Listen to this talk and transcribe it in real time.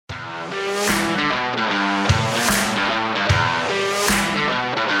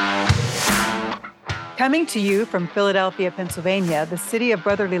Coming to you from Philadelphia, Pennsylvania, the city of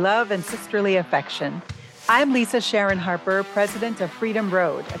brotherly love and sisterly affection. I'm Lisa Sharon Harper, president of Freedom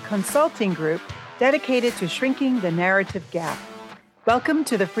Road, a consulting group dedicated to shrinking the narrative gap. Welcome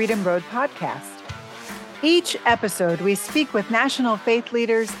to the Freedom Road podcast. Each episode, we speak with national faith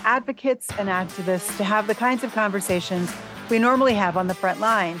leaders, advocates, and activists to have the kinds of conversations we normally have on the front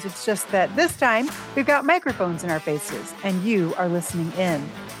lines. It's just that this time, we've got microphones in our faces, and you are listening in.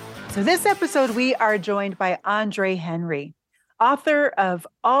 So this episode, we are joined by Andre Henry, author of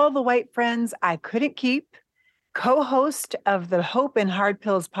All the White Friends I Couldn't Keep, co-host of the Hope and Hard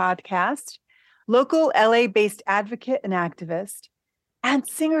Pills podcast, local LA-based advocate and activist, and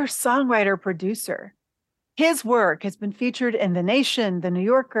singer-songwriter-producer. His work has been featured in The Nation, The New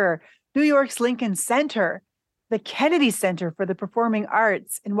Yorker, New York's Lincoln Center, the Kennedy Center for the Performing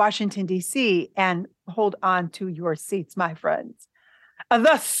Arts in Washington, D.C., and hold on to your seats, my friends.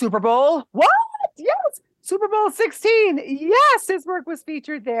 The Super Bowl. What? Yes. Super Bowl 16. Yes, his work was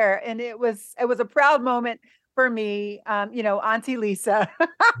featured there. And it was a proud moment for me, Auntie Lisa,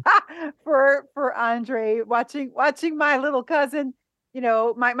 for Andre, watching my little cousin,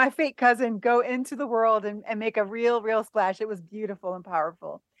 my fake cousin go into the world and make a real splash. It was beautiful and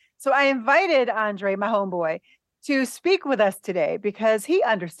powerful. So I invited Andre, my homeboy, to speak with us today because he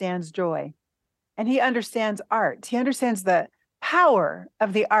understands joy and he understands art. He understands the power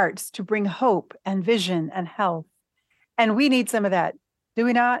of the arts to bring hope and vision and health. And we need some of that, do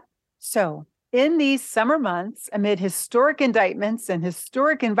we not? So in these summer months, amid historic indictments and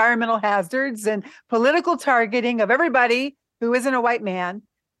historic environmental hazards and political targeting of everybody who isn't a white man,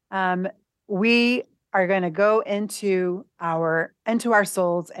 we are going to go into our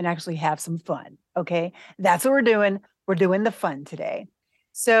souls and actually have some fun. Okay, that's what we're doing. We're doing the fun today.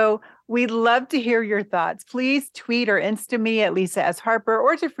 So we'd love to hear your thoughts. Please tweet or Insta me at Lisa S. Harper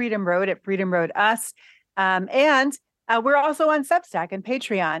or to Freedom Road at Freedom Road Us. And we're also on Substack and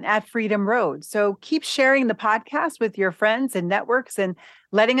Patreon at Freedom Road. So keep sharing the podcast with your friends and networks and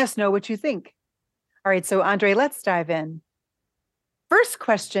letting us know what you think. All right, so Andre, let's dive in. First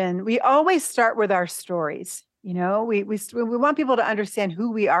question, we always start with our stories. We want people to understand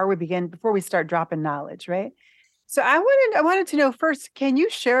who we are. We begin before we start dropping knowledge, right? So I wanted to know first, can you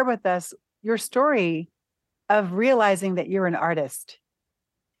share with us your story of realizing that you're an artist?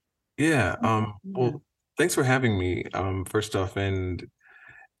 Yeah. Well, thanks for having me. First off, and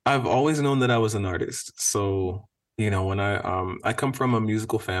I've always known that I was an artist. So, when I come from a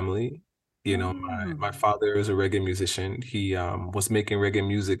musical family, my father is a reggae musician. He was making reggae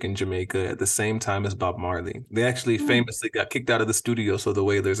music in Jamaica at the same time as Bob Marley. They actually famously got kicked out of the studio so the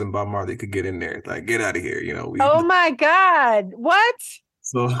Wailers and Bob Marley could get in there. Like, get out of here, Oh my God. What?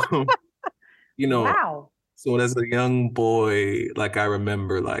 So, Wow. So as a young boy, like I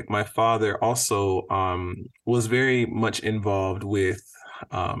remember, like my father also was very much involved with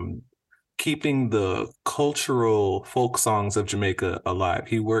keeping the cultural folk songs of Jamaica alive.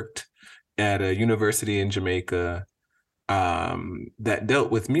 He worked at a university in Jamaica that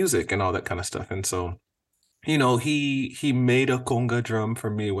dealt with music and all that kind of stuff. And so, he made a conga drum for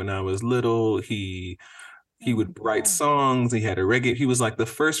me when I was little. He would write songs. He had a reggae. He was like the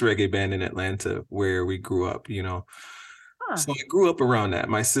first reggae band in Atlanta where we grew up, So I grew up around that.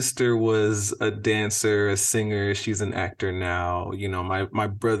 My sister was a dancer, a singer. She's an actor now. My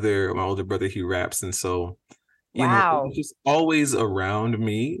brother, my older brother, he raps. And so, it was just always around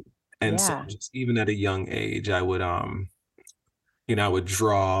me. And so just even at a young age, I would, I would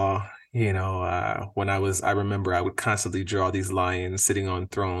draw, I remember I would constantly draw these lions sitting on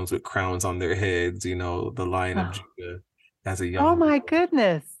thrones with crowns on their heads, the Lion of Judah as a young Oh my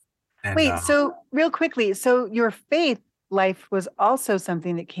goodness. And, wait, so real quickly, so your faith life was also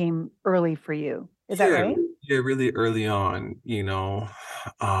something that came early for you. Is that right? Yeah, really early on,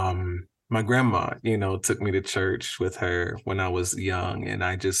 my grandma, took me to church with her when I was young and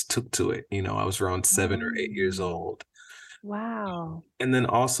I just took to it. I was around 7 or 8 years old. Wow. And then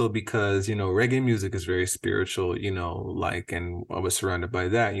also because, reggae music is very spiritual, and I was surrounded by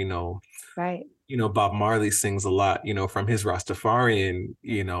that, Right. Bob Marley sings a lot, from his Rastafarian,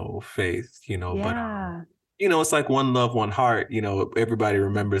 faith, but it's like one love, one heart, everybody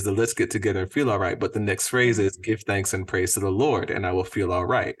remembers the let's get together and feel all right. But the next phrase is give thanks and praise to the Lord and I will feel all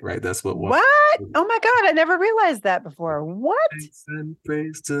right. Right. That's what. What? Oh my God. I never realized that before. What? Thanks and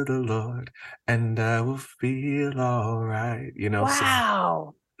praise to the Lord and I will feel all right.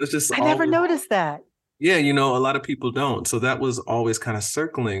 Wow. So it's just I never noticed that. Yeah. A lot of people don't. So that was always kind of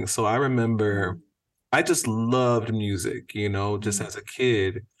circling. So I remember I just loved music, just as a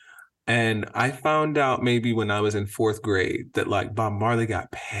kid. And I found out maybe when I was in fourth grade that like Bob Marley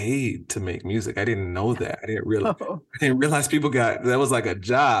got paid to make music. I didn't know that. Oh, I didn't realize people got that was like a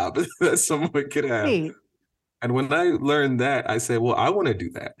job that someone could have. wait. And when I learned that, I said, well, I want to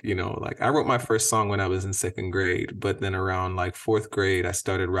do that. Like I wrote my first song when I was in second grade, but then around like fourth grade, I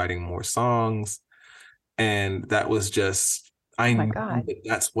started writing more songs. And that was just, I Oh my knew God. that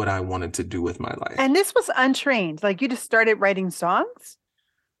that's what I wanted to do with my life. And this was untrained. Like you just started writing songs?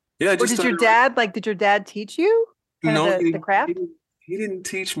 Yeah, I Or just started writing. did your dad teach you kind of No, the craft? he didn't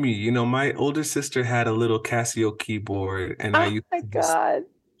teach me. My older sister had a little Casio keyboard and I Oh used my to just God.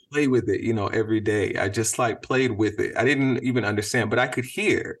 play with it, every day. I just like played with it. I didn't even understand, but I could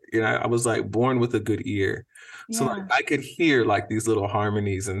hear. I was like born with a good ear. So like Yeah. I could hear like these little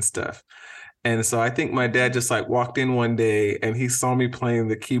harmonies and stuff. And so I think my dad just like walked in one day and he saw me playing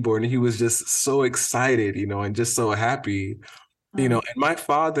the keyboard and he was just so excited, and just so happy. Oh. And my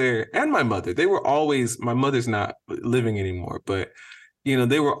father and my mother, they were always, my mother's not living anymore, but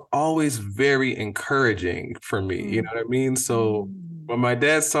they were always very encouraging for me. You Mm. know what I mean? So Mm. when my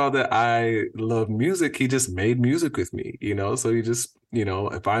dad saw that I love music, he just made music with me, So he just,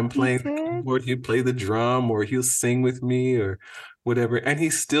 if I'm He playing the did? keyboard, he'd play the drum or he'll sing with me or whatever. And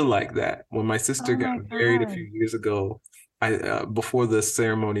he's still like that. When my sister Oh got my married a God. few years ago, I before the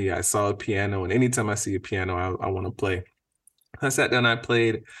ceremony, I saw a piano, and anytime I see a piano, I want to play. I sat down, I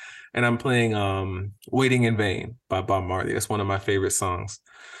played, and I'm playing Waiting in Vain by Bob Marley. That's one of my favorite songs.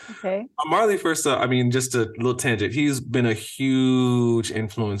 Okay. Bob Marley, first up, I mean, just a little tangent. He's been a huge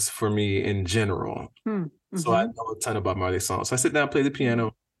influence for me in general. Hmm. So I Mm-hmm. know a ton of Bob Marley songs. So I sit down, play the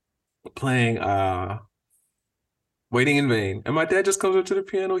piano, playing Waiting in Vain. And my dad just comes up to the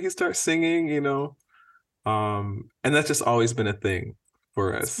piano, he starts singing, and that's just always been a thing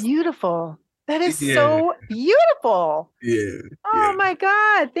for It's us. beautiful. That is Yeah, so beautiful. yeah, Oh yeah, my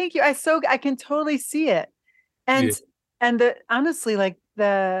God. Thank you. I can totally see it. yeah, And the honestly, like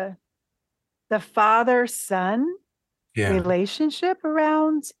the father-son yeah. relationship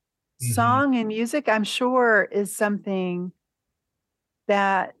around Mhm. song and music, I'm sure is something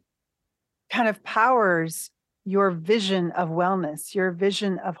that kind of powers your vision of wellness, your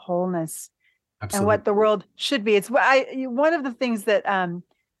vision of wholeness, and what Absolutely. the world should be. It's one of the things that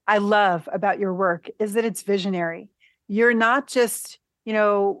I love about your work is that it's visionary. You're not just,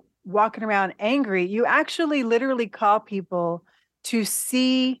 walking around angry. You actually literally call people to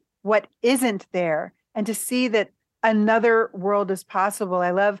see what isn't there and to see that another world is possible.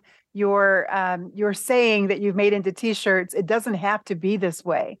 I love your saying that you've made into t-shirts. It doesn't have to be this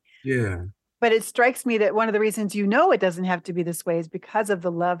way. Yeah. But it strikes me that one of the reasons it doesn't have to be this way is because of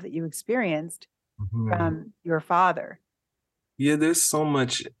the love that you experienced Mhm. from your father. Yeah, there's so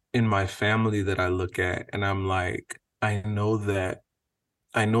much in my family that I look at and I'm like, I know that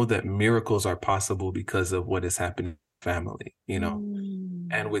miracles are possible because of what has happened in family. And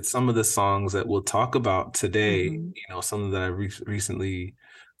Mm. with some of the songs that we'll talk about today, Mhm. some that I recently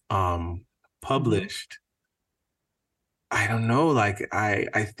um Mhm. published, I don't know, like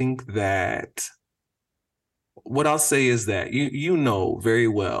I think that what I'll say is that you know very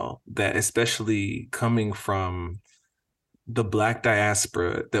well that especially coming from the Black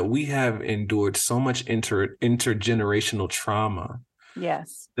diaspora that we have endured so much intergenerational trauma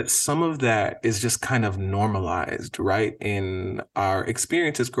Yes. that some of that is just kind of normalized, right? In our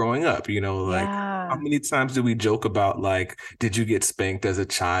experiences growing up, like how Yeah. many times do we joke about like, did you get spanked as a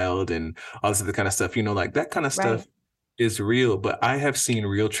child and all this other kind of stuff, like that kind of stuff Right. is real, but I have seen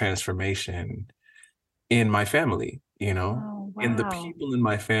real transformation in my family, Oh, in the wow. people in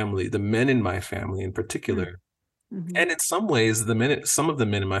my family, the men in my family in Mm. particular. Mhm. And in some ways, some of the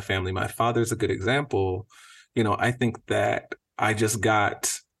men in my family, my father's a good example. I think that I just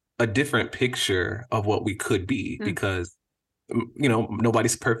got a different picture of what we could be Mm. because,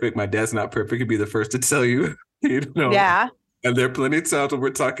 nobody's perfect. My dad's not perfect. He'd be the first to tell you, you know. Yeah. And there are plenty of times when we're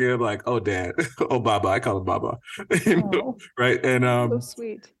talking like, oh, dad, oh, Baba, I call him Baba, Oh, right? And so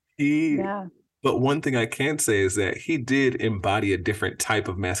sweet. he, Yeah. but one thing I can say is that he did embody a different type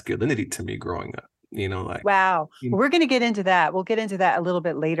of masculinity to me growing up, like. Wow. Well, we're going to get into that. We'll get into that a little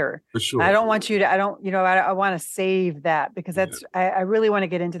bit later. For I sure. don't want you to, I don't, I want to save that because Yeah. I really want to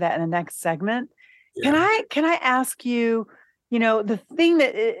get into that in the next segment. Yeah. Can I ask you, the thing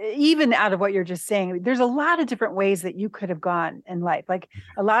that even out of what you're just saying, there's a lot of different ways that you could have gone in life, like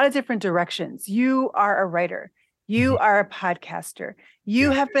a lot of different directions. You are a writer. You Mhm. are a podcaster. You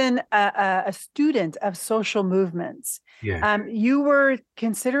Yeah. have been a student of social movements. Yeah. You were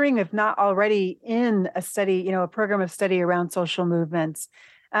considering, if not already, in a study, a program of study around social movements.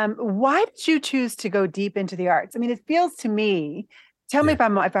 Why did you choose to go deep into the arts? I mean, it feels to me tell me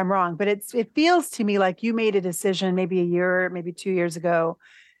Yeah. if I'm wrong, but it feels to me like you made a decision maybe a year, maybe 2 years ago,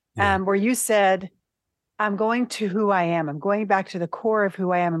 Yeah. where you said, I'm going to who I am. I'm going back to the core of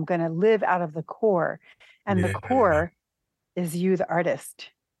who I am. I'm going to live out of the core. And the Yeah. core is you, the artist.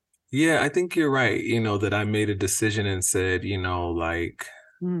 Yeah, I think you're right. That I made a decision and said, like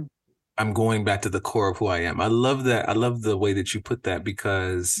Mm. I'm going back to the core of who I am. I love that. I love the way that you put that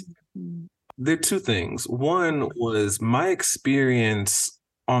because Mm. there are two things. One was my experience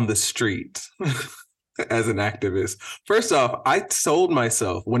on the street as an activist. First off, I told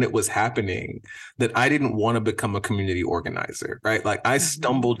myself when it was happening that I didn't want to become a community organizer, right? Like I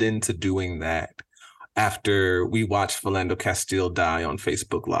stumbled into doing that after we watched Philando Castile die on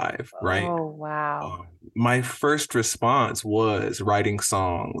Facebook Live, right? Oh, wow. My first response was writing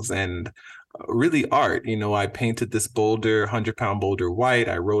songs and really art. I painted this boulder, 100-pound boulder white.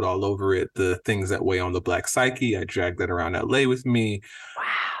 I wrote all over it the things that weigh on the Black psyche. I dragged that around LA with me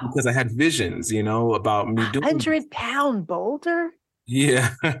Wow. because I had visions, about me doing. 100-pound boulder?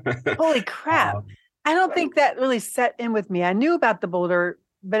 Yeah. Holy crap. Um, I don't think that really set in with me. I knew about the boulder,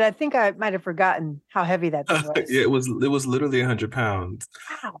 but I think I might have forgotten how heavy that thing was. yeah, it was literally 100 pounds.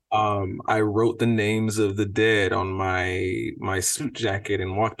 Wow. I wrote the names of the dead on my suit jacket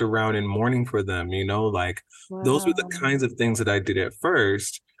and walked around in mourning for them, like those were the Wow. kinds of things that I did at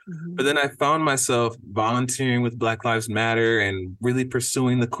first. But then I found myself volunteering with Black Lives Matter and really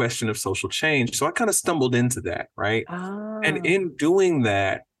pursuing the question of social change. So I kind of stumbled into that, right? And Ah, in doing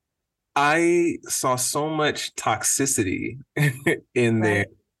that, I saw so much toxicity in there. right.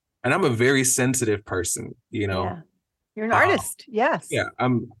 And I'm a very sensitive person, Yeah. You're an Uh, artist. Yes. yeah,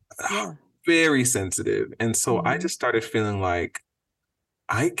 I'm Yeah. very sensitive. And so I Mhm. just started feeling like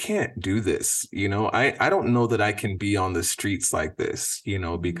I can't do this. I don't know that I can be on the streets like this,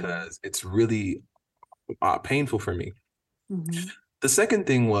 Mhm. because it's really painful for me. Mhm. The second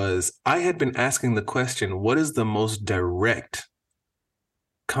thing was I had been asking the question, what is the most direct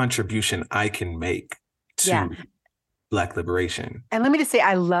contribution I can make Yeah. to Black liberation? And let me just say,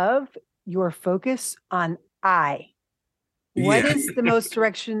 I love your focus on I. What Yeah, is the most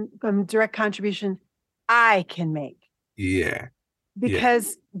direct contribution I can make? yeah, yeah,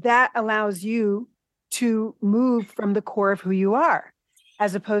 Because that allows you to move from the core of who you are,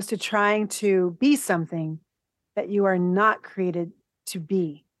 as opposed to trying to be something that you are not created to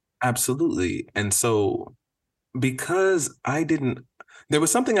be. absolutely. And so because there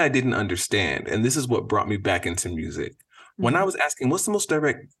was something I didn't understand, and this is what brought me back into music. When I Mhm. was asking, what's the most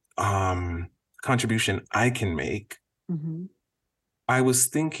direct contribution I can make? Mhm. I was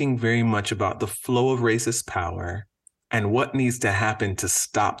thinking very much about the flow of racist power and what needs to happen to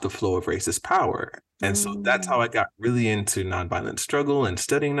stop the flow of racist power. And so that's how Mm. I got really into nonviolent struggle and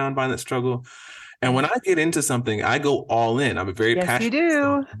studying nonviolent struggle. And when Yeah. I get into something, I go all in. I'm a very Yes, you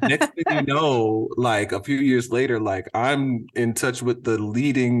passionate. do. Next thing you know, like a few years later, like I'm in touch with the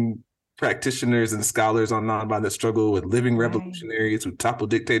leading practitioners and scholars on nonviolent struggle with living Right. revolutionaries who topple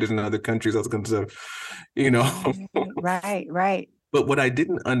dictators in other countries, all kinds of stuff, you know. Right. Right. But what I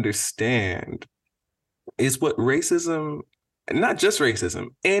didn't understand is what racism, not just racism,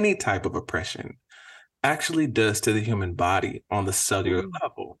 any type of oppression actually does to the human body on the cellular Mm.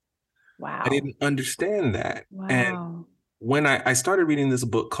 level. I Wow. didn't understand that. And Wow. when I started reading this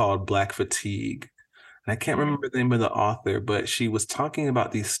book called Black Fatigue, and I can't Yeah. remember the name of the author, but she was talking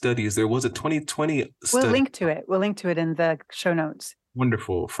about these studies. There was a 2020 We'll study, link to it. We'll link to it in the show notes.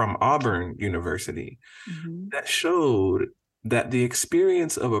 wonderful, from Auburn University Mhm. that showed that the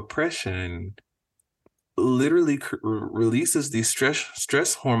experience of oppression literally releases these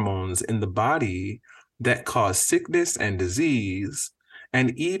stress hormones in the body that cause sickness and disease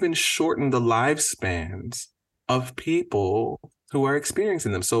and even shorten the lifespans of people who are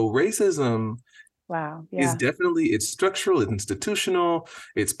experiencing them. So racism Wow. is Yeah. definitely, it's structural, it's institutional,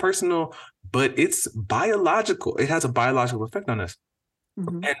 it's personal, but it's biological. It has a biological effect on us.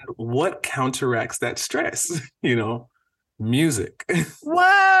 Mhm. And what counteracts that stress? Music. Whoa.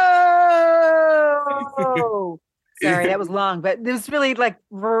 Sorry, Yeah. that was long, but it was really like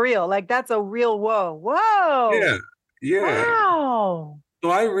for real. Like that's a real whoa. Whoa. Yeah. Yeah. Wow. So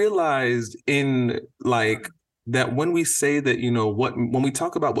I realized in like that when we say that, when we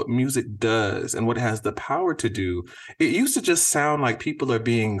talk about what music does and what it has the power to do, it used to just sound like people are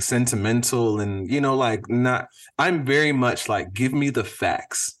being sentimental and, like not, I'm very much like, give me the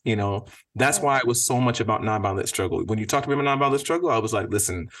facts, That's why it was so much about nonviolent struggle. When you talk to me about nonviolent struggle, I was like,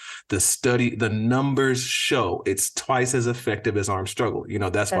 listen, the numbers show it's twice as effective as armed struggle.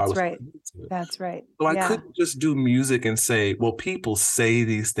 That's why I was. Right. That's right. So I couldn't just do music and say, well, people say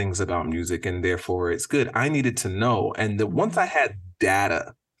these things about music and therefore it's good. I needed to know. And once I had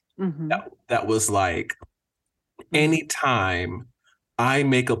data, that was like, anytime I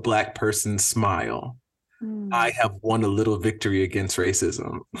make a Black person smile, I have won a little victory against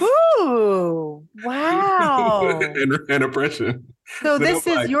racism. Ooh, wow. and oppression. So this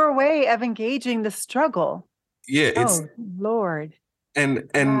is your way of engaging the struggle. Yeah. Oh, Lord. And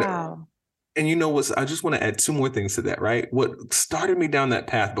wow. And I just want to add two more things to that, right? What started me down that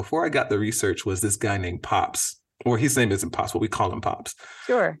path before I got the research was this guy named Pops, or his name isn't Pops, but we call him Pops.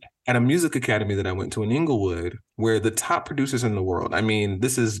 Sure. At a music academy that I went to in Inglewood, where the top producers in the world, I mean,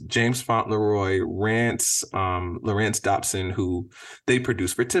 this is James Fauntleroy, Lawrence Dobson, who they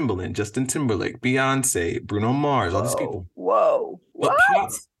produce for Timbaland, Justin Timberlake, Beyonce, Bruno Mars, all these people. Whoa. But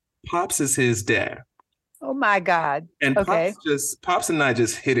Pops is his dad. Oh my God. And Pops and I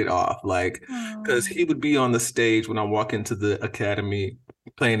just hit it off, like, because he would be on the stage when I walk into the academy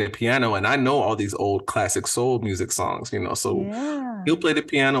playing the piano, and I know all these old classic soul music songs, so he'll play the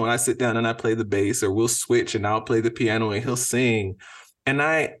piano and I sit down and I play the bass, or we'll switch and I'll play the piano and he'll sing. And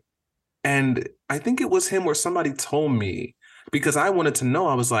I think it was him or somebody told me, because I wanted to know,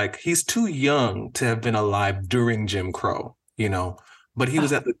 I was like, he's too young to have been alive during Jim Crow, but he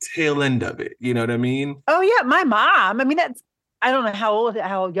was at the tail end of it. You know what I mean? Oh yeah. My mom, I mean, I don't know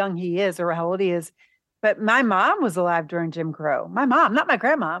how young he is or how old he is, but my mom was alive during Jim Crow. My mom, not my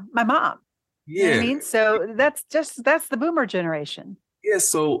grandma, my mom. Yeah. You know what I mean? So that's the boomer generation. Yeah.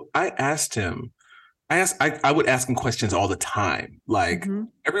 So I asked him, I would ask him questions all the time. Like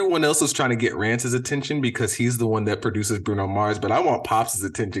everyone else was trying to get Rance's attention because he's the one that produces Bruno Mars, but I want Pops'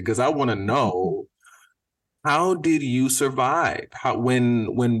 attention because I want to know, how did you survive? When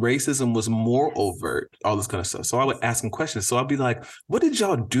racism was more overt, all this kind of stuff. So I would ask him questions. So I'd be like, what did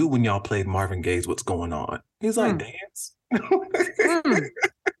y'all do when y'all played Marvin Gaye's What's Going On? He's like, dance.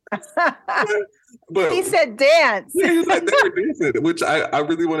 But he said dance. Yeah, he's like, they were dancing, which I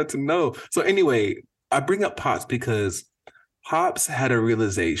really wanted to know. So anyway, I bring up Pops because Pops had a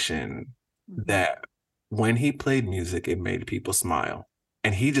realization that when he played music, it made people smile.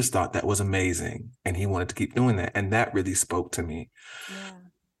 And he just thought that was amazing. And he wanted to keep doing that. And that really spoke to me. Yeah.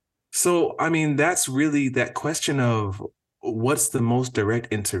 So, I mean, that's really that question of what's the most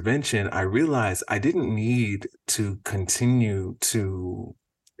direct intervention. I realized I didn't need to continue to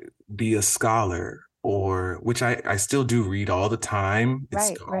be a scholar, or which I still do read all the time.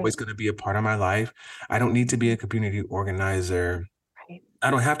 It's always going to be a part of my life. I don't need to be a community organizer. Right.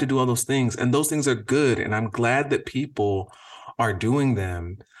 I don't have to do all those things. And those things are good. And I'm glad that people are doing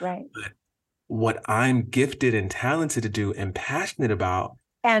them. Right. But what I'm gifted and talented to do and passionate about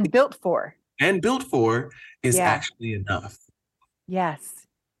and built for is actually enough. Yes.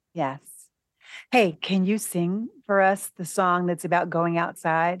 Yes. Hey, can you sing for us the song that's about going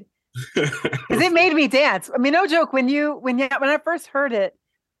outside? Because it made me dance. I mean, no joke. When I first heard it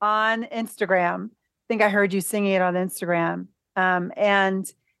on Instagram, I think I heard you singing it on Instagram.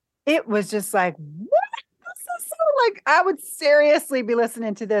 And it was just like, what? Like I would seriously be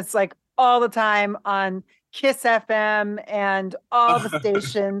listening to this like all the time on Kiss FM and all the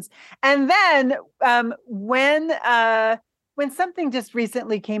stations. And then when something just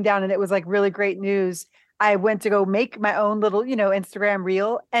recently came down and it was like really great news, I went to go make my own little, Instagram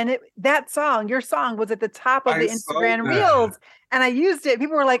reel. And your song was at the top of the Instagram reels. And I used it.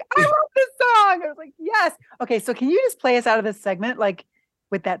 People were like, I love this song. I was like, yes. Okay. So can you just play us out of this segment like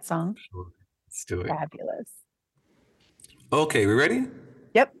with that song? Sure. Let's do it. Fabulous. Okay, we ready?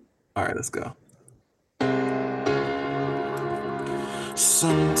 Yep. All right, let's go.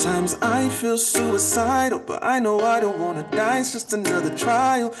 Sometimes I feel suicidal, but I know I don't want to die. It's just another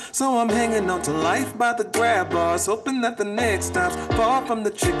trial. So I'm hanging on to life by the grab bars, hoping that the next time's far from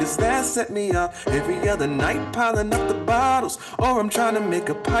the triggers that set me off. Every other night piling up the bottles, or I'm trying to make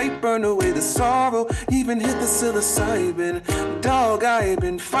a pipe burn away the sorrow. Even hit the psilocybin. Dog, I've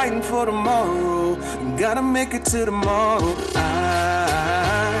been fighting for tomorrow. Gotta make it to tomorrow.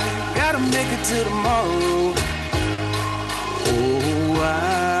 I gotta make it to tomorrow. Oh,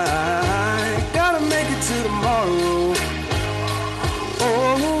 I gotta make it to tomorrow.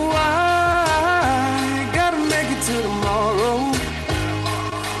 Oh, I gotta make it to tomorrow.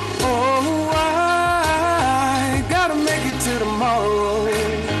 Oh, I gotta make it to tomorrow.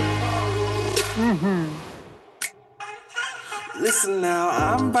 Listen now,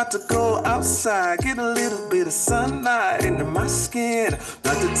 I'm about to go outside, get a little bit of sunlight into my skin.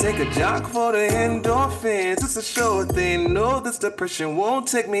 About to take a jog for the endorphins. It's a sure thing, no, this depression won't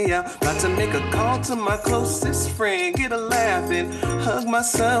take me out. About to make a call to my closest friend, get a laugh and hug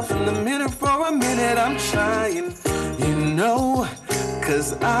myself in the mirror for a minute. I'm trying, you know,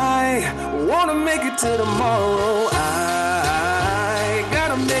 cause I wanna make it to tomorrow. I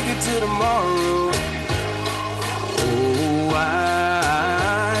gotta make it to tomorrow. Oh,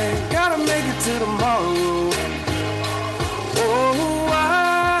 I gotta make it to tomorrow. Oh,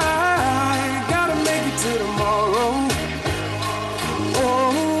 I gotta make it to tomorrow.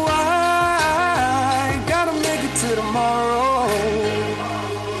 Oh, I gotta make it to tomorrow.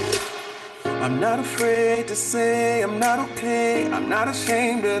 I'm not afraid to say I'm not okay. I'm not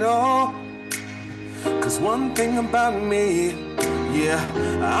ashamed at all. Cause one thing about me, yeah,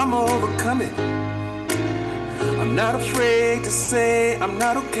 I'm overcome it. I'm not afraid to say I'm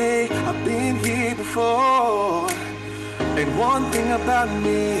not okay. I've been here before. And one thing about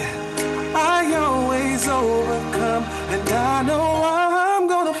me, I always overcome. And I know I'm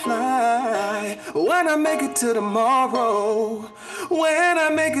gonna fly when I make it to tomorrow. When I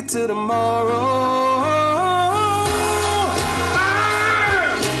make it to tomorrow,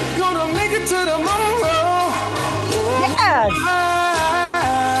 I'm gonna make it to tomorrow. Yes.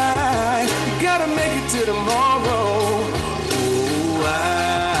 I gotta make it to tomorrow. Oh,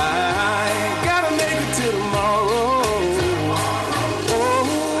 I gotta make it to tomorrow.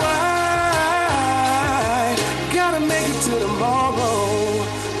 Oh, I gotta make it to tomorrow.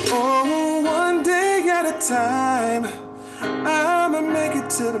 Oh, one day at a time, I'ma make it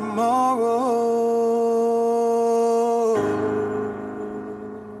to tomorrow.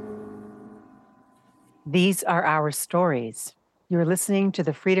 These are our stories. You're listening to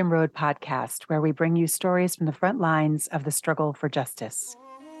the Freedom Road podcast, where we bring you stories from the front lines of the struggle for justice.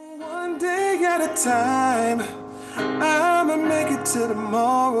 One day at a time, I'ma make it to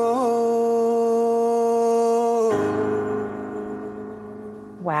tomorrow.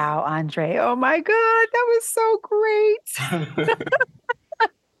 Wow, Andre. Oh my God, that was so great.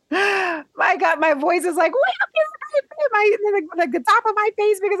 My God, my voice is like, like the top of my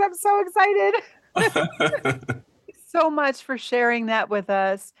face because I'm so excited. So much for sharing that with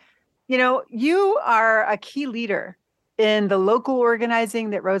us. You know, you are a key leader in the local organizing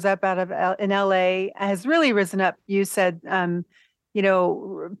that rose up out of in LA, has really risen up. You said, you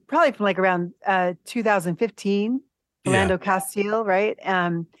know, probably from like around 2015, Philando Castile, right?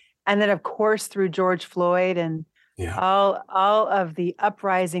 And then of course through George Floyd and all of the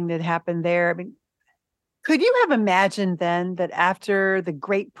uprising that happened there. I mean, could you have imagined then that after the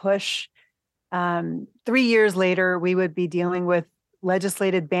great push, 3 years later, we would be dealing with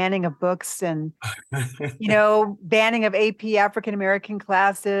legislated banning of books and, you know, banning of AP African-American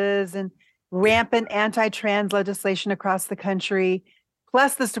classes and rampant anti-trans legislation across the country.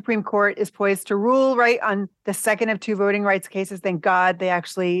 Plus, the Supreme Court is poised to rule right on the second of two voting rights cases. Thank God they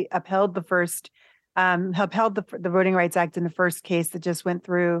actually upheld the Voting Rights Act in the first case that just went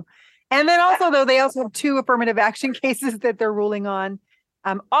through. And then also, though, they also have two affirmative action cases that they're ruling on.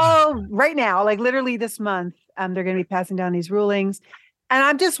 All right now, like literally this month, they're going to be passing down these rulings. And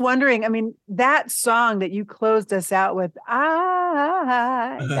I'm just wondering, I mean, that song that you closed us out with,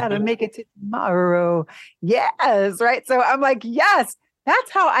 I gotta make it to tomorrow. Yes, right. So I'm like, yes,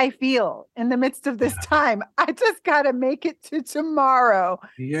 that's how I feel in the midst of this time. I just gotta make it to tomorrow.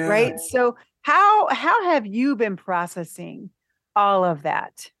 Yeah. Right. So how have you been processing all of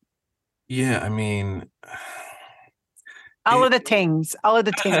that? Yeah, I mean, all of the things.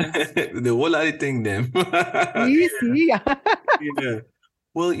 The whole lot of thing them. You see? Yeah.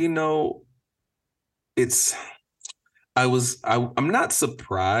 Well, you know, I'm not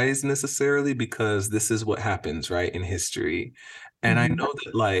surprised necessarily because this is what happens, right, in history. And I know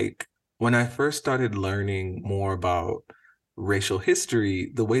that, like, when I first started learning more about racial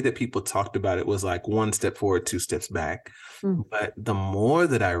history, the way that people talked about it was like one step forward, two steps back. But the more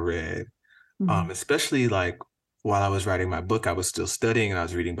that I read, especially like while I was writing my book, I was still studying and I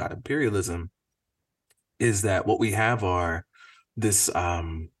was reading about imperialism, is that what we have are this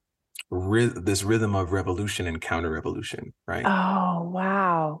rhythm of revolution and counter-revolution, right? Oh,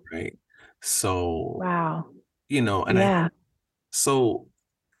 wow. Right. So, wow. You know, and so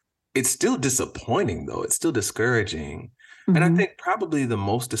it's still disappointing though. It's still discouraging. And I think probably the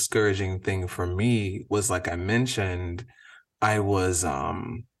most discouraging thing for me was, like I mentioned, I was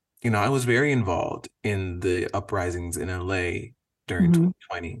very involved in the uprisings in LA during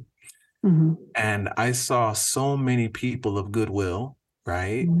 2020. And I saw so many people of goodwill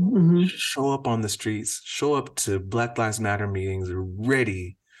right? Mm-hmm. Show up on the streets, show up to Black Lives Matter meetings,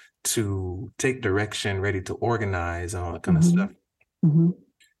 ready to take direction, ready to organize and all that kind of Mm-hmm. stuff. Mm-hmm.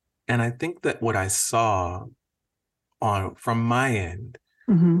 And I think that what I saw on from my end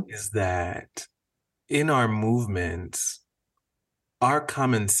Mm-hmm. is that in our movements, our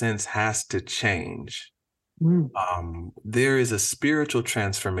common sense has to change. Mm. There is a spiritual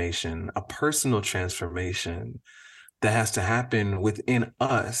transformation, a personal transformation that has to happen within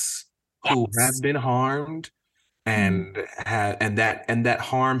us who have Yes. been harmed Mm. and that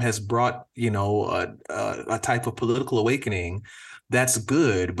harm has brought a type of political awakening. That's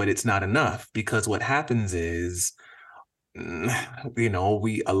good, but it's not enough, because what happens is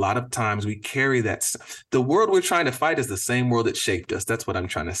we a lot of times we carry the world we're trying to fight is the same world that shaped us. That's what I'm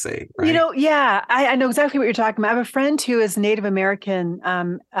trying to say, right? Yeah, I know exactly what you're talking about. I have a friend who is Native American,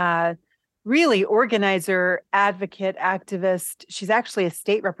 really organizer, advocate, activist. She's actually a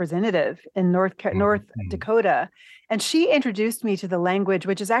state representative in North Mhm. Dakota. And she introduced me to the language,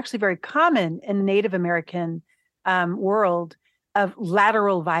 which is actually very common in the Native American world, of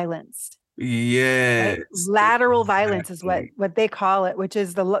lateral violence. Right? Yes, Lateral violence is exactly. what they call it, which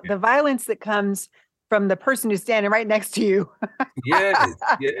is the violence that comes from the person who's standing right next to you. Yes,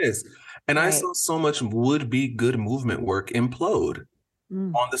 yes. And I Right. saw so much would-be good movement work implode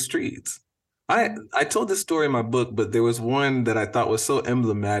Mm. on the streets. I told this story in my book, but there was one that I thought was so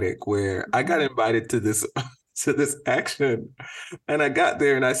emblematic where I got invited to this to this action, and I got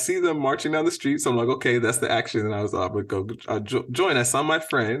there and I see them marching down the street. So I'm like, okay, that's the action, and I was like, go join. I saw my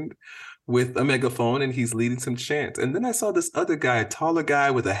friend with a megaphone and he's leading some chants, and then I saw this other guy, a taller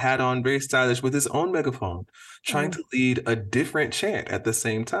guy with a hat on, very stylish, with his own megaphone, trying Oh, to lead a different chant at the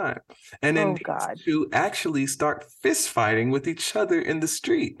same time. And then oh these God. two actually start fist fighting with each other in the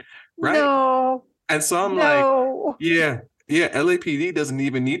street, right? No, And so I'm like, no. yeah, yeah, LAPD doesn't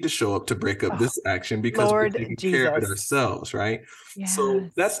even need to show up to break up Oh, this action because we're Lord taking care of it Jesus. ourselves, right? So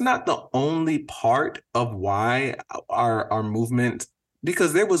Yes. that's not the only part of why our movement,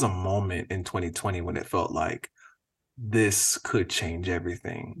 because there was a moment in 2020 when it felt like this could change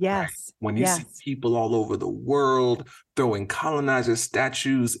everything, right? Yes. When you see Yes. people all over the world throwing colonizer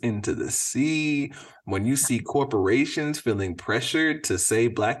statues into the sea, when you see corporations feeling pressured to say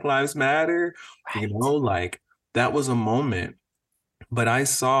Black Lives Matter, Right. like that was a moment. But I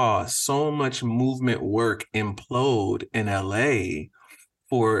saw so much movement work implode in LA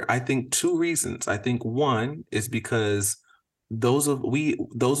for, I think, two reasons. I think one is because those of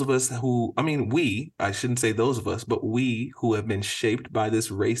us who, I mean, I shouldn't say those of us, but we who have been shaped by this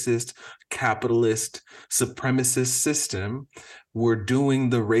racist, capitalist, supremacist system, were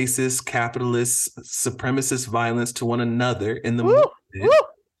doing the racist, capitalist, supremacist violence to one another in the Woo, woo. movement.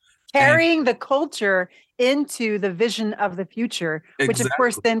 And Carrying the culture into the vision of the future, which of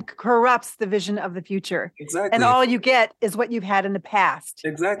course exactly, then corrupts the vision of the future. And exactly, all you get is what you've had in the past.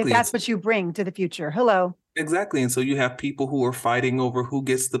 If exactly. that's what you bring to the future. Hello. Exactly. And so you have people who are fighting over who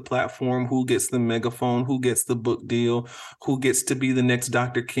gets the platform, who gets the megaphone, who gets the book deal, who gets to be the next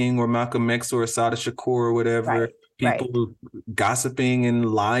Dr. King or Malcolm X or Assata Shakur or whatever. Right. Right. People gossiping and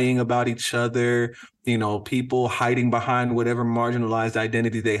lying about each other, people hiding behind whatever marginalized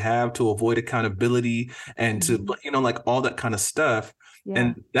identity they have to avoid accountability and to, Mhm. like all that kind of stuff. Yeah.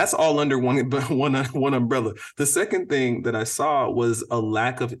 And that's all under one umbrella. The second thing that I saw was a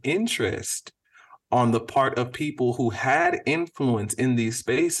lack of interest on the part of people who had influence in these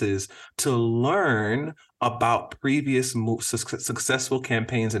spaces to learn about previous successful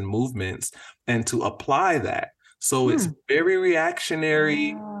campaigns and movements and to apply that. So it's Hmm. very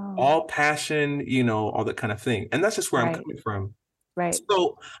reactionary, Oh, all passion, all that kind of thing. And that's just where I'm right. coming from. Right.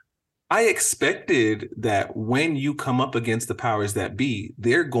 So I expected that when you come up against the powers that be,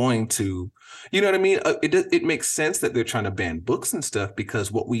 they're going to, you know what I mean? It makes sense that they're trying to ban books and stuff,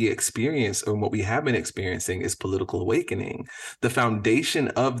 because what we experience or what we have been experiencing is political awakening. The foundation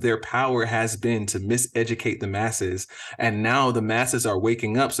of their power has been to miseducate the masses, and now the masses are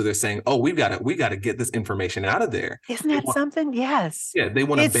waking up. So they're saying, "Oh, we got to get this information out of there." Isn't They that want, something? Yes. yeah, they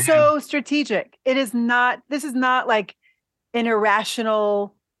want to It's ban. so strategic. This is not like an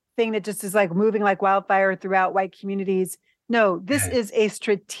irrational thing that just is like moving like wildfire throughout white communities. No, this Yes, is a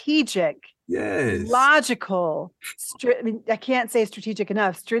strategic, yes, logical, I mean, I can't say strategic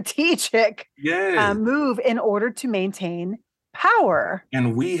enough, strategic yes. move in order to maintain power.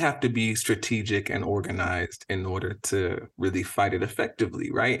 And we have to be strategic and organized in order to really fight it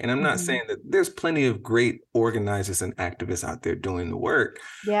effectively, right? And I'm not Mhm. saying that there's plenty of great organizers and activists out there doing the work.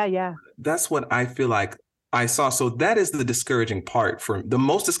 Yeah, yeah. That's what I feel like I saw, so that is the discouraging part for the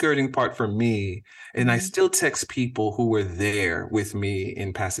most discouraging part for me. And I still text people who were there with me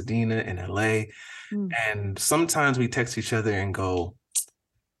in Pasadena and LA. And sometimes we text each other and go,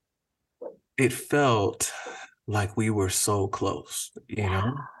 it felt like we were so close, you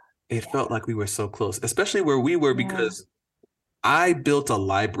know? It felt like we were so close, especially where we were, because I built a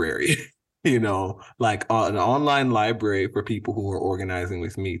library, you know, like an online library for people who were organizing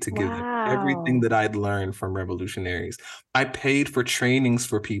with me to give them everything that I'd learned from revolutionaries. I paid for trainings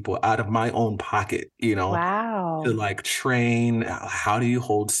for people out of my own pocket, you know, to like train. How do you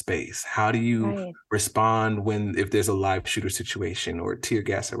hold space? How do you respond if there's a live shooter situation or tear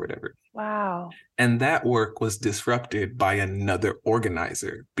gas or whatever? And that work was disrupted by another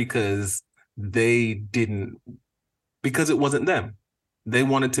organizer because because it wasn't them. They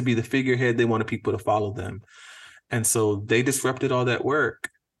wanted to be the figurehead. They wanted people to follow them. And so they disrupted all that work.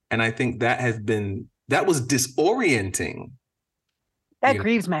 And I think that was disorienting. That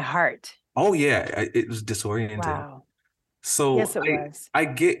grieves my heart. Oh yeah, it was disorienting. Wow. So yes, it was. I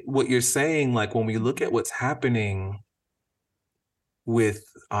get what you're saying. Like when we look at what's happening with,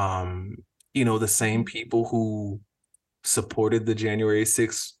 the same people who supported the January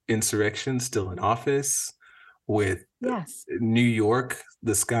 6th insurrection still in office, with New York,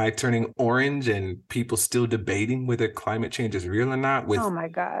 the sky turning orange and people still debating whether climate change is real or not, with oh my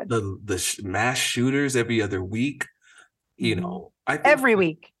God, the mass shooters every other week, you know, I think every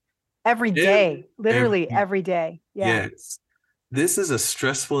week, every day, literally every day. Yes. This is a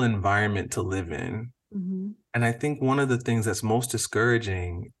stressful environment to live in. And I think one of the things that's most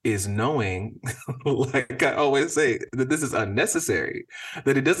discouraging is knowing, like I always say, that this is unnecessary,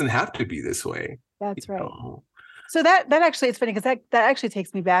 that it doesn't have to be this way. That's right. So that actually, it's funny because that actually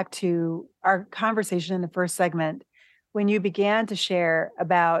takes me back to our conversation in the first segment when you began to share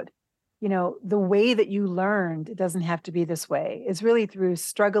about, the way that you learned it doesn't have to be this way. It's really through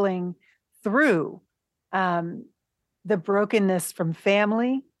struggling through the brokenness from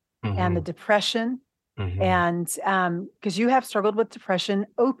family and the depression. And because you have struggled with depression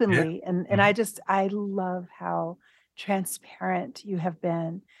openly. And I love how transparent you have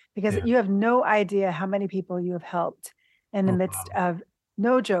been, because you have no idea how many people you have helped in the midst of,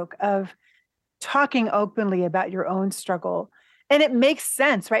 no joke, of talking openly about your own struggle. And it makes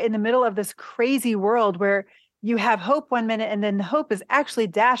sense, right? In the middle of this crazy world where you have hope one minute and then the hope is actually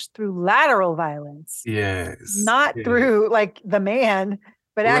dashed through lateral violence. Not through like the man,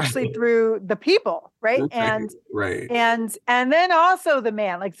 but actually through the people, right? And then also the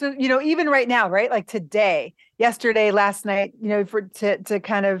man, like, so, even right now, right? Like today, yesterday, last night, to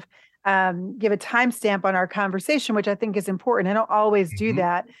kind of give a timestamp on our conversation, which I think is important. I don't always do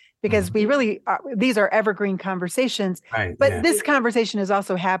that because we really these are evergreen conversations. But this conversation is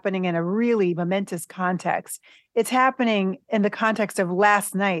also happening in a really momentous context. It's happening in the context of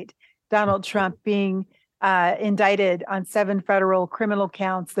last night, Donald Trump being indicted on 7 federal criminal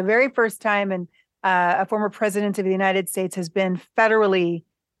counts. The very first time a former president of the United States has been federally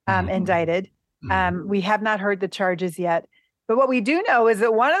indicted. We have not heard the charges yet, but what we do know is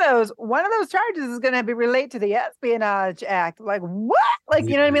that one of those charges is going to be related to the Espionage Act. Like what? Like,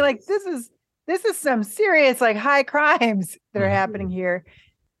 you know what I mean? Like this is some serious, like, high crimes that are happening here,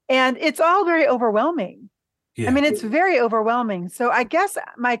 and it's all very overwhelming. I mean, it's very overwhelming. So I guess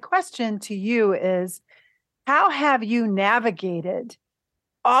my question to you is, how have you navigated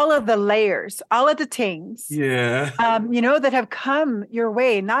all of the layers, all of the things, that have come your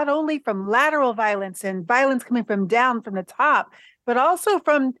way, not only from lateral violence and violence coming from down from the top, but also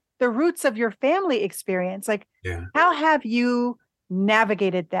from the roots of your family experience? Like, how have you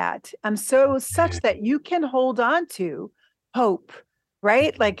navigated that? Such that you can hold on to hope,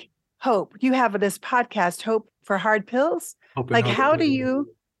 right? Like hope. You have this podcast, Hope for Hard Pills. Like, how do you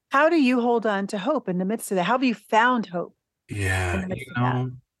hold on to hope in the midst of that? How have you found hope?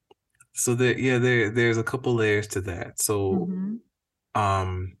 So there's a couple layers to that. So I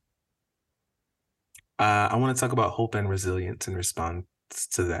want to talk about hope and resilience in response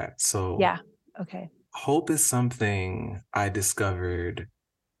to that. So hope is something I discovered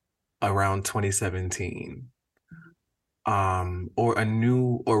around 2017, or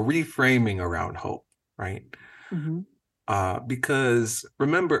reframing around hope, right? Because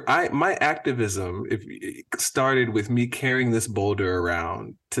remember, my activism started with me carrying this boulder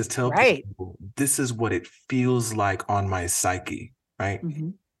around to tell people this is what it feels like on my psyche, right?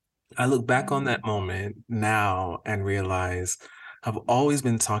 I look back on that moment now and realize I've always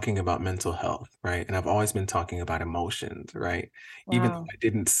been talking about mental health, right? And I've always been talking about emotions, right? Even though I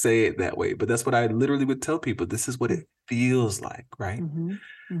didn't say it that way, but that's what I literally would tell people. This is what it feels like, right?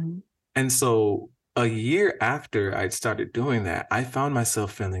 And so a year after I'd started doing that, I found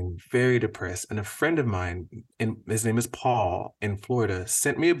myself feeling very depressed. And a friend of mine, his name is Paul in Florida,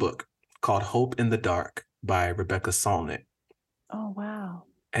 sent me a book called Hope in the Dark by Rebecca Solnit. Oh, wow.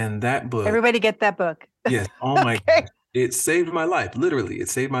 And that book, Everybody get that book. yes, oh my Okay. God, it saved my life. Literally, it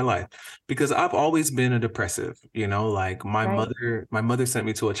saved my life because I've always been a depressive, like Right. my mother sent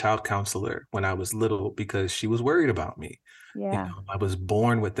me to a child counselor when I was little because she was worried about me. Yeah. I was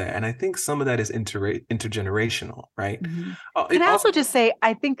born with that. And I think some of that is intergenerational, right? Mhm. Can It I also, also just say,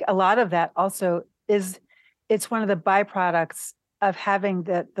 I think a lot of that also is, it's one of the byproducts of having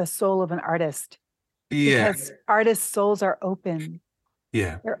the soul of an artist, yeah, because artists' souls are open.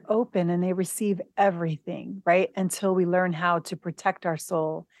 yeah, They're open and they receive everything, right? Until we learn how to protect our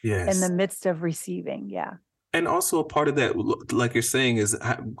soul in the yes. midst of receiving. Yeah. And also a part of that, like you're saying, is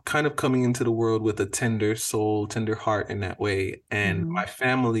kind of coming into the world with a tender soul, tender heart in that way. And Mm-hmm. my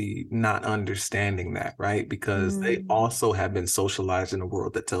family not understanding that, right? Because they Mm. also have been socialized in a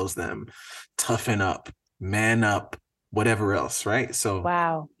world that tells them, toughen up, man up, whatever else, right? So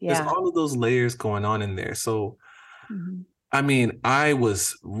Wow. there's Yeah. all of those layers going on in there. So Mm-hmm. I mean, I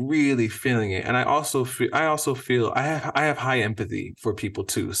was really feeling it. And I also feel I have high empathy for people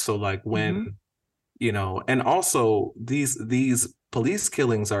too. So like Mm-hmm. when and also these police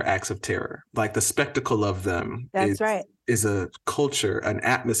killings are acts of terror. Like the spectacle of them That's right. is a culture, an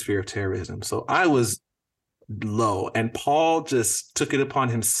atmosphere of terrorism. So I was low, and Paul just took it upon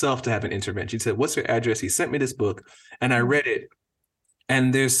himself to have an intervention. He said, "What's your address?" He sent me this book, and I Mm. read it,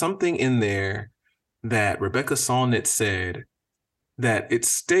 and there's something in there that Rebecca Solnit said that it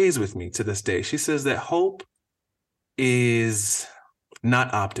stays with me to this day. She says that hope is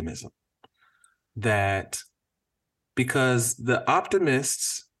not optimism. That because the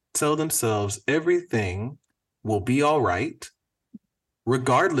optimists tell themselves everything will be all right,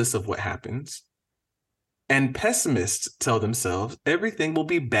 regardless of what happens. And pessimists tell themselves everything will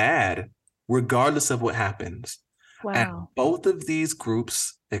be bad, regardless of what happens. And Wow. both of these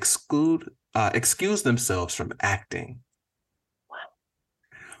groups excuse themselves from acting.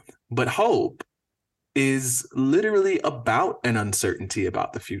 But hope is literally about an uncertainty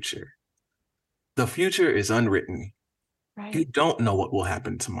about the future. The future is unwritten. You Right. don't know what will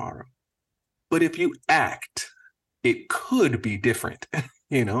happen tomorrow. But if you act, it could be different,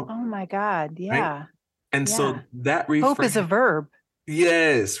 Oh my God. right? Yeah. And Yeah. so that Hope is a reframe, verb.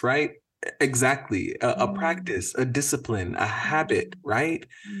 yes, right? Exactly. A Mm. practice, a discipline, a habit, Mm. right?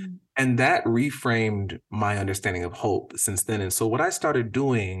 Mm. And that reframed my understanding of hope since then. And so what I started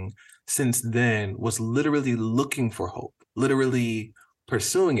doing since then was literally looking for hope, literally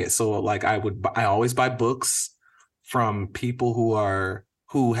pursuing it. So like I always buy books from people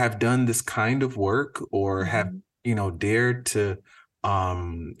who have done this kind of work or have, Mm-hmm. dared to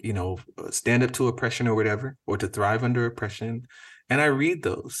stand up to oppression or whatever, or to thrive under oppression. And I read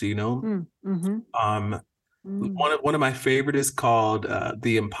those. Mm. Mm-hmm. Um, Mm. one of my favorite is called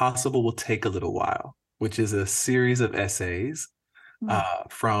 "The Impossible Will Take a Little While," which is a series of essays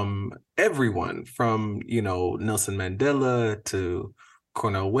Mm. from everyone, from Nelson Mandela to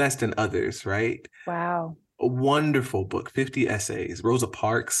Cornel West and others, right? Wow. A wonderful book, 50 essays. Rosa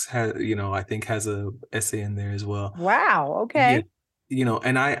Parks I think has a essay in there as well. Wow. Yeah. Okay.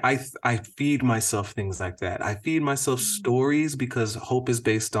 And I feed myself things like that. I feed myself Mm. stories because hope is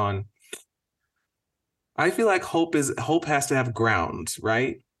based on. I feel like hope has to have grounds,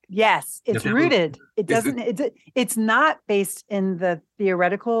 right? Yes, it's If it was- rooted. It Is it doesn't, it's not based in the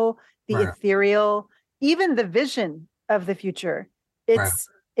theoretical, the right? ethereal, even the vision of the future. Right.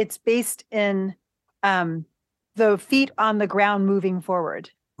 It's based in um the feet on the ground moving forward.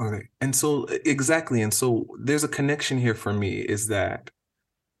 Okay. And so exactly. And so there's a connection here for me is that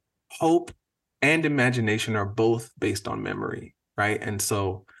hope and imagination are both based on memory, right? And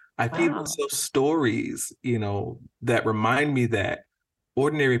so I feed Wow. myself stories, that remind me that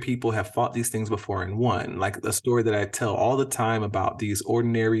ordinary people have fought these things before and won. Like the story that I tell all the time about these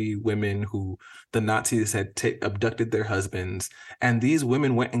ordinary women who the Nazis had abducted their husbands, and these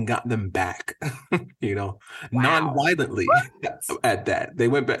women went and got them back, Wow. non-violently What? at that. They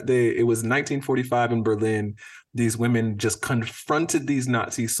went back. It was 1945 in Berlin. These women just confronted these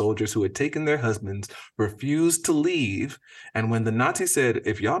Nazi soldiers who had taken their husbands, refused to leave. And when the Nazis said,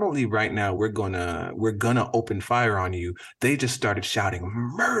 if y'all don't leave right now, we're gonna open fire on you, they just started shouting,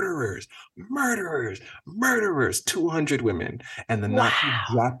 murderers, murderers, murderers, 200 women. And the Nazis Wow.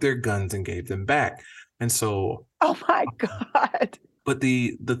 dropped their guns and gave them back. And so, Oh my God. but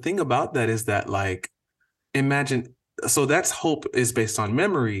the thing about that is that, like, imagine so that's hope is based on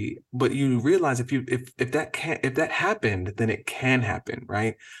memory, but you realize if that happened, then it can happen,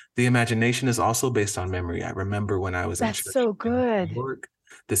 right? The imagination is also based on memory. I remember when I was in That's church so in New good. York,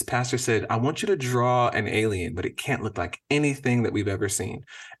 this pastor said, I want you to draw an alien, but it can't look like anything that we've ever seen.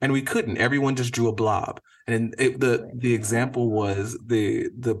 And we couldn't. Everyone just drew a blob. And the example was the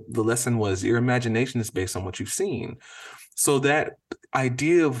lesson was your imagination is based on what you've seen. So that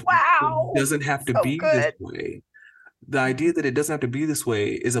idea of Wow. it doesn't have to So be this good. way. The idea that it doesn't have to be this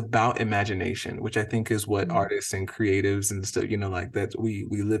way is about imagination, which I think is what artists and creatives and stuff, like that we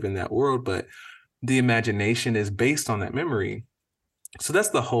live in that world, but the imagination is based on that memory. So that's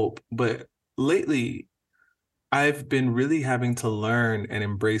the hope. But lately, I've been really having to learn and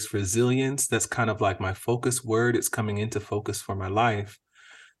embrace resilience. That's kind of like my focus word. It's coming into focus for my life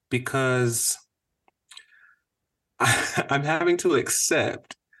because I'm having to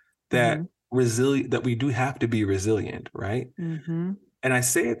accept that that we do have to be resilient, right? And I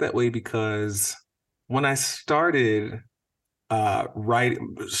say it that way because when I started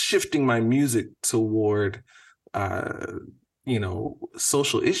shifting my music toward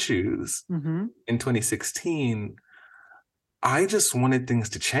social issues in 2016, I just wanted things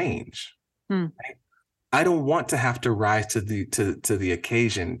to change. Right? I don't want to have to rise to the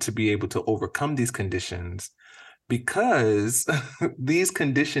occasion to be able to overcome these conditions, because these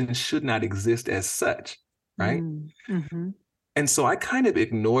conditions should not exist as such, right? And so I kind of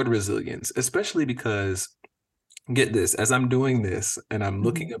ignored resilience, especially because, get this, as I'm doing this and I'm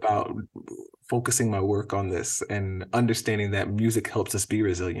looking about focusing my work on this and understanding that music helps us be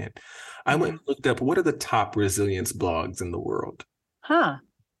resilient, I went and looked up what are the top resilience blogs in the world.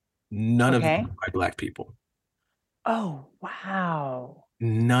 None of them are by Black people. Oh, wow.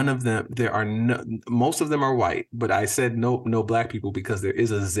 None of them. There are most of them are white, but I said no Black people because there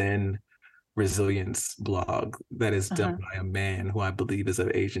is a Zen resilience blog that is done by a man who I believe is of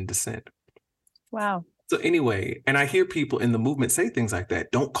Asian descent. Wow. So anyway, and I hear people in the movement say things like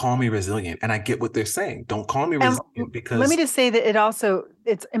that. Don't call me resilient. And I get what they're saying. Don't call me resilient because... Let me just say that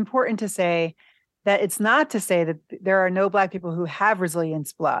it's important to say that it's not to say that there are no Black people who have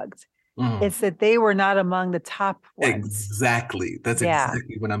resilience blogs. It's that they were not among the top ones. Exactly. That's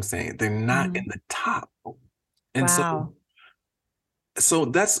exactly what I'm saying. They're not in the top. And so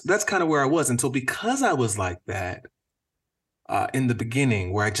that's kind of where I was. And so because I was like that in the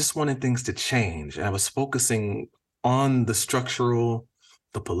beginning, where I just wanted things to change, and I was focusing on the structural,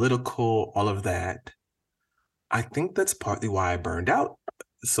 the political, all of that, I think that's partly why I burned out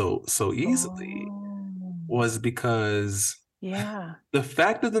so easily, was because the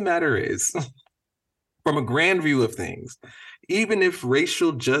fact of the matter is, from a grand view of things, even if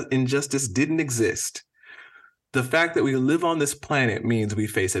racial injustice didn't exist, the fact that we live on this planet means we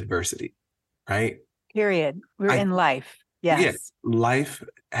face adversity, right? Period. We're in life. Yes. Yeah, life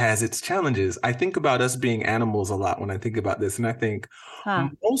has its challenges. I think about us being animals a lot when I think about this. And I think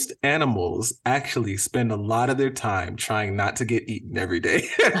most animals actually spend a lot of their time trying not to get eaten every day.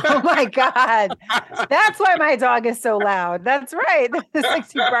 Oh my God. That's why my dog is so loud. That's right. It's like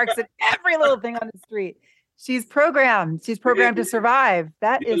she barks at every little thing on the street. She's programmed. She's programmed to survive.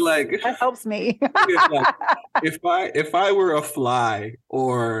 That helps me. Like, if I were a fly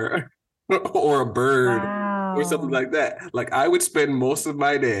or a bird or something like that, like I would spend most of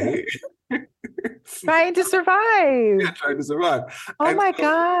my day trying to survive. Yeah, trying to survive. Oh my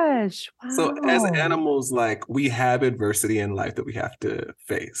gosh. Wow. So as animals, like, we have adversity in life that we have to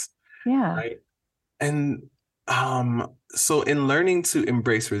face. Yeah. Right. And so in learning to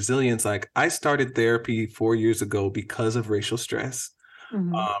embrace resilience, like, I started therapy 4 years ago because of racial stress.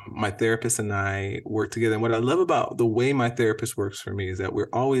 My therapist and I work together. And what I love about the way my therapist works for me is that we're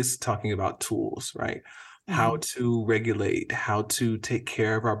always talking about tools, right? How to regulate, how to take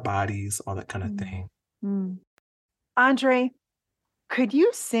care of our bodies, all that kind of thing. Andre, could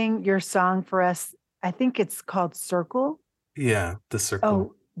you sing your song for us? I think it's called Circle. Yeah, The Circle.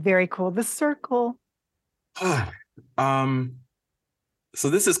 Oh, very cool. The Circle. So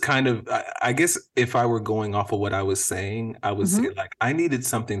this is kind of, I guess if I were going off of what I was saying, I would say, like, I needed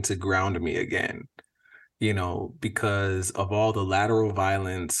something to ground me again, because of all the lateral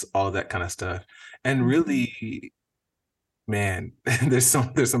violence, all of that kind of stuff. And really, man, there's so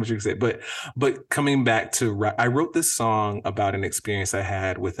much you can say, but coming back to, I wrote this song about an experience I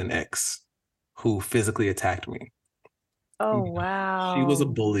had with an ex who physically attacked me. Oh, wow. She was a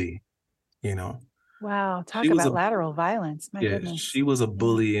bully, Wow. Talk about lateral violence. My goodness. She was a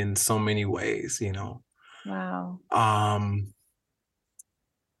bully in so many ways, Wow.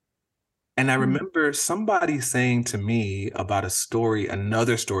 And I remember somebody saying to me about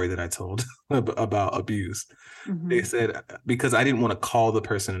another story that I told about abuse. They said, because I didn't want to call the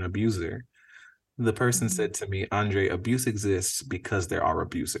person an abuser, the person said to me, Andre, abuse exists because there are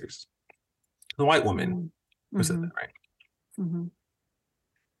abusers. The white woman who said that, right?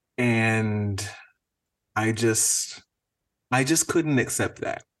 And I just couldn't accept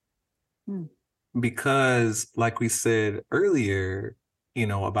that. Because like we said earlier,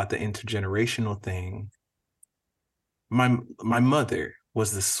 about the intergenerational thing, my mother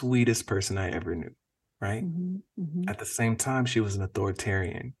was the sweetest person I ever knew, right? At the same time, she was an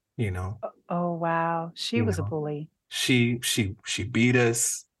authoritarian, Oh, wow. She was a bully. She beat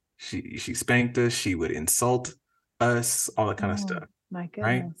us, she spanked us, she would insult us, all that kind of stuff. My goodness.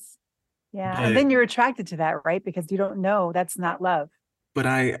 Right? Yeah. And then you're attracted to that, right? Because you don't know that's not love. But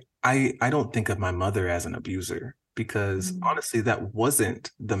I don't think of my mother as an abuser, because honestly, that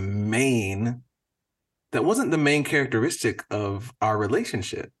wasn't the main characteristic of our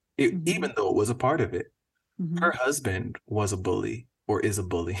relationship, even though it was a part of it. Her husband was a bully, or is a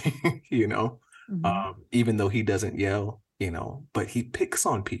bully, even though he doesn't yell, but he picks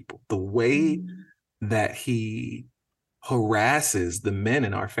on people. The way that he harasses the men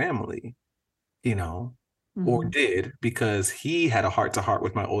in our family, or did, because he had a heart-to-heart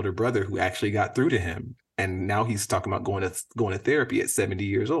with my older brother who actually got through to him. And now he's talking about going to therapy at 70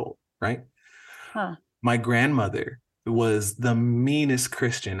 years old, right? My grandmother was the meanest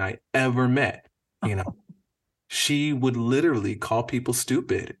Christian I ever met, She would literally call people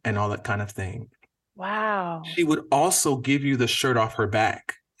stupid and all that kind of thing. Wow. She would also give you the shirt off her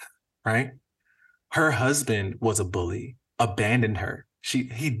back, right? Her husband was a bully, abandoned her.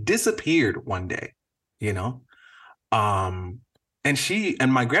 He disappeared one day, and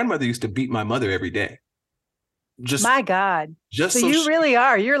my grandmother used to beat my mother every day. My God. Just so you really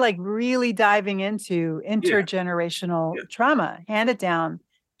are. You're like really diving into intergenerational trauma, handed down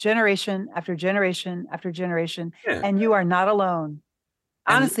generation after generation after generation. And you are not alone.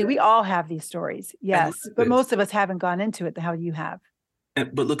 Honestly, we all have these stories. Yes. But most of us haven't gone into it how you have.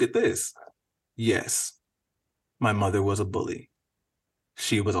 But look at this. Yes, my mother was a bully.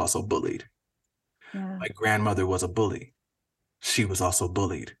 She was also bullied. My grandmother was a bully. She was also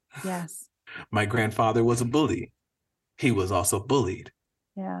bullied. Yes. My grandfather was a bully. He was also bullied.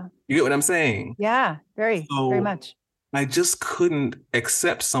 Yeah. You get what I'm saying? Yeah, very much. I just couldn't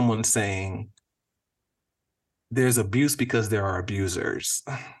accept someone saying there's abuse because there are abusers,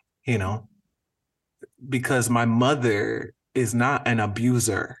 because my mother is not an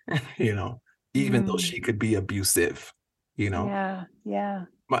abuser, even though she could be abusive, Yeah.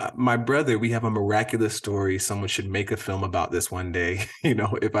 My brother, we have a miraculous story. Someone should make a film about this one day,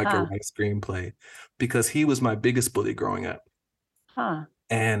 if I could write a screenplay, because he was my biggest bully growing up.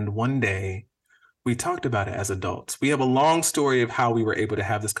 And one day we talked about it as adults. We have a long story of how we were able to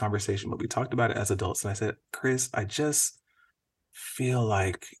have this conversation, but we talked about it as adults. And I said, Chris, I just feel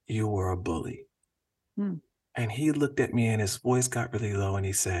like you were a bully. And he looked at me and his voice got really low and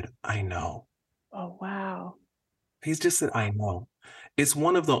he said, I know. Oh, wow. He's just said, I know. It's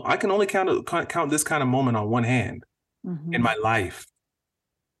one of the, I can only count this kind of moment on one hand in my life.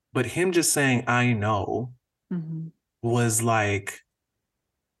 But him just saying, I know, was like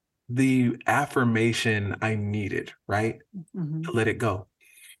the affirmation I needed, right? To let it go.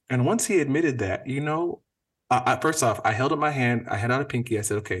 And once he admitted that, first off, I held up my hand, I had out a pinky. I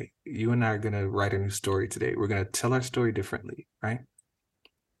said, okay, you and I are going to write a new story today. We're going to tell our story differently, right?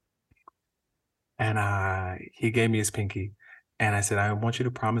 And he gave me his pinky. And I said, I want you to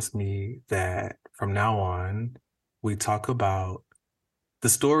promise me that from now on, we talk about, the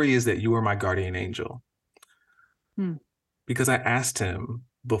story is that you were my guardian angel. Because I asked him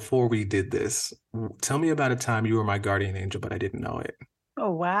before we did this, tell me about a time you were my guardian angel, but I didn't know it.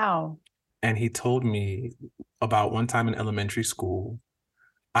 Oh, wow. And he told me about one time in elementary school,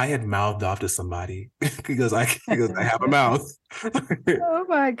 I had mouthed off to somebody because I have a mouth. Oh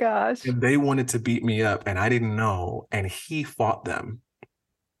my gosh. And they wanted to beat me up and I didn't know. And he fought them.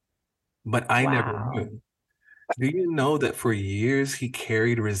 But I never knew. Do you know that for years he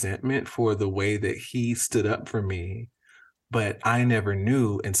carried resentment for the way that he stood up for me, but I never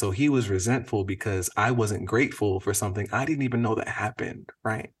knew. And so he was resentful because I wasn't grateful for something I didn't even know that happened,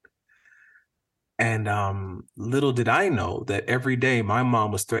 right? And little did I know that every day my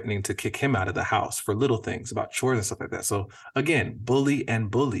mom was threatening to kick him out of the house for little things about chores and stuff like that. So again, bully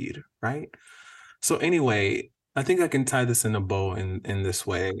and bullied, right? So anyway, I think I can tie this in a bow in this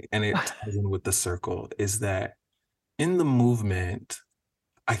way, and it ties in with the circle, is that in the movement,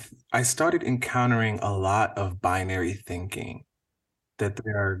 I started encountering a lot of binary thinking that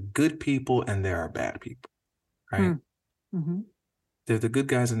there are good people and there are bad people, right? Mm-hmm. They're the good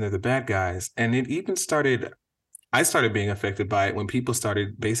guys and they're the bad guys. And it even started, I started being affected by it when people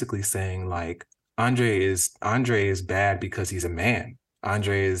started basically saying like, Andre is bad because he's a man.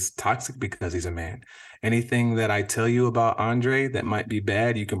 Andre is toxic because he's a man. Anything that I tell you about Andre that might be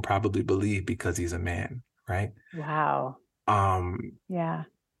bad, you can probably believe because he's a man, right? Wow. Yeah.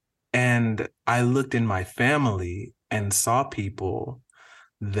 And I looked in my family and saw people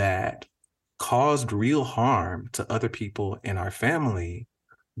that caused real harm to other people in our family,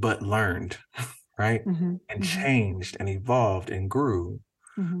 but learned, right? Mm-hmm. And changed and evolved and grew.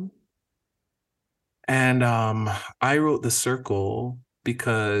 Mm-hmm. And I wrote The Circle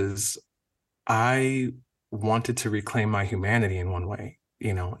because I wanted to reclaim my humanity in one way,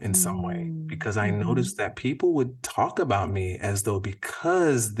 in some way, because I noticed that people would talk about me as though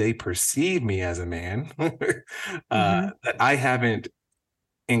because they perceive me as a man, that I haven't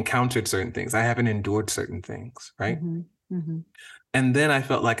encountered certain things. I haven't endured certain things, right? And then I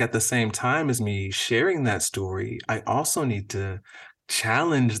felt like at the same time as me sharing that story, I also need to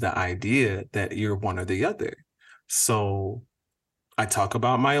challenge the idea that you're one or the other. So I talk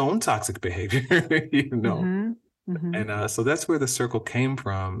about my own toxic behavior, And so that's where The Circle came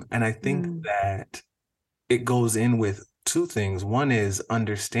from. And I think that it goes in with two things. One is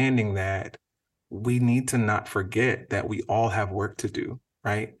understanding that we need to not forget that we all have work to do,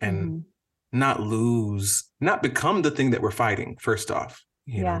 right? And not become the thing that we're fighting, first off,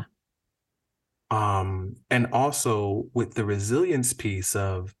 you know? And also with the resilience piece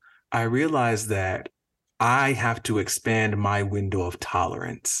of, I realized that I have to expand my window of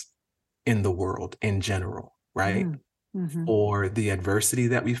tolerance in the world in general, right? For the adversity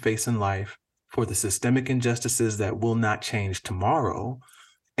that we face in life, for the systemic injustices that will not change tomorrow,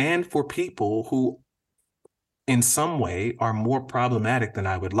 and for people who in some way are more problematic than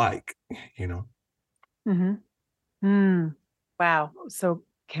I would like, Wow. So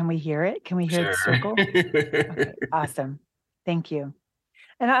can we hear it? Can we hear The Circle? Okay, awesome. Thank you.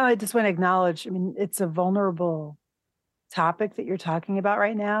 And I just want to acknowledge, it's a vulnerable topic that you're talking about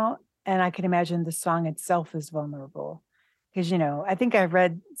right now. And I can imagine the song itself is vulnerable. Because, I think I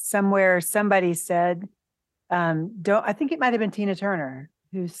read somewhere somebody said, I think it might have been Tina Turner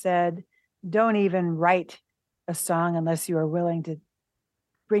who said, don't even write a song unless you are willing to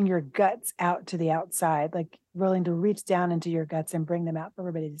bring your guts out to the outside, like willing to reach down into your guts and bring them out for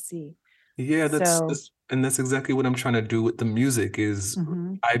everybody to see. Yeah, that's exactly what I'm trying to do with the music is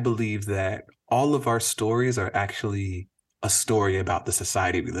I believe that all of our stories are actually a story about the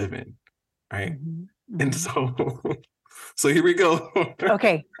society we live in, right? And so here we go.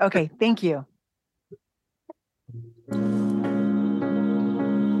 Okay, thank you.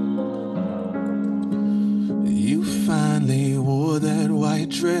 You finally wore that white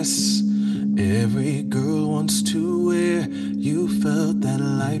dress every girl wants to wear. You felt that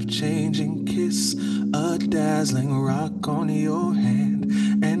life-changing kiss, a dazzling rock on your hand,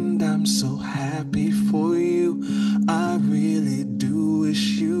 and I'm so happy for you. I really do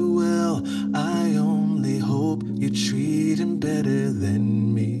wish you well. I only hope you treat him better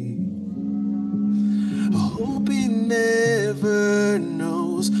than me. Hope he never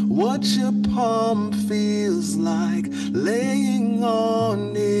knows what your palm feels like laying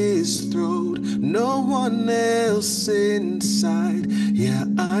on his throat. No one else inside. Yeah,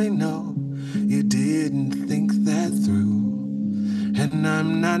 I know you didn't think that through. And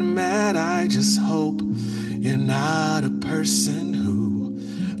I'm not mad, I just hope you're not a person who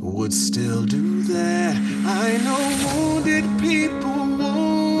would still do that. I know wounded people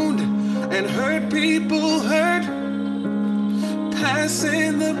wound and hurt people hurt,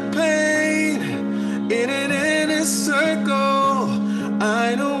 passing the pain in an endless circle.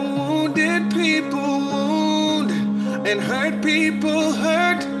 I know wounded people wound and hurt people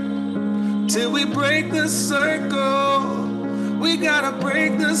hurt, till we break the circle. We gotta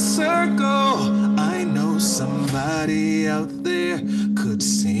break the circle. I know somebody out there could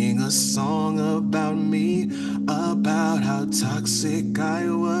sing a song about me, about how toxic I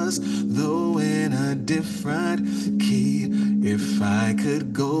was, though in a different key. If I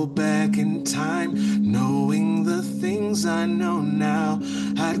could go back in time, knowing the things I know now,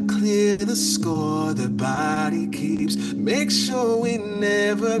 I'd clear the score the body keeps, make sure we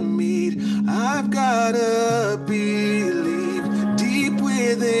never meet. I've gotta believe deep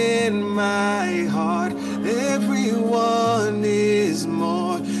within my heart, everyone is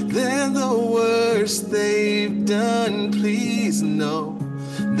more than the worst they've done. Please know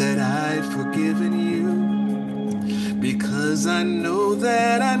that I've forgiven you, because I know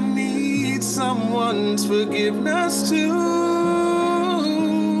that I need someone's forgiveness too.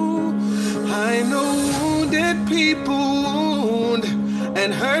 I know wounded people wound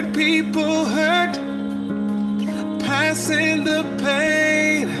and hurt people hurt, passing the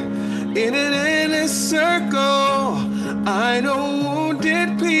pain in an endless circle. I know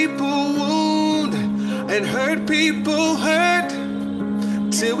wounded people wound and hurt people hurt,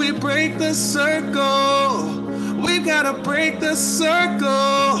 till we break the circle. We gotta break the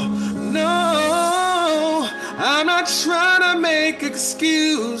circle. No, I'm not trying to make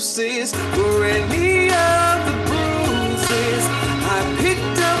excuses for any of the bruises I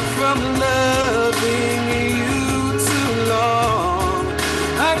picked up from loving you too long.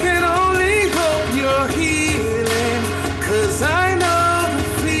 I can only hope you're healing, 'cause I know the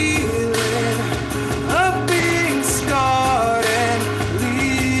feeling of being scarred and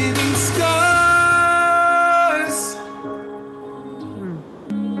leaving scars.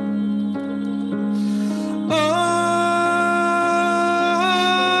 Oh,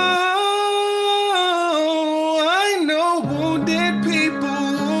 I know wounded people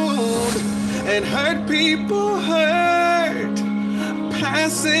wound and hurt people hurt,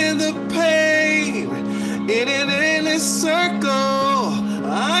 passing the pain in an endless circle.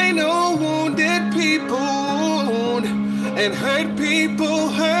 I know wounded people wound and hurt people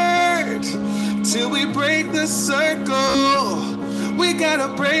hurt, till we break the circle. We gotta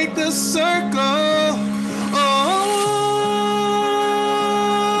break the circle. Oh,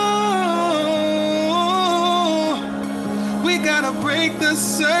 we gotta break the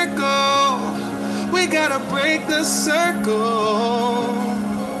circle. We gotta break the circle.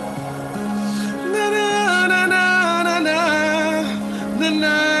 Na na na na na na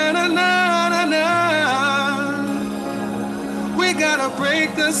na na na na na. We gotta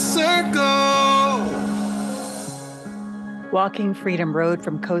break the circle. Walking Freedom Road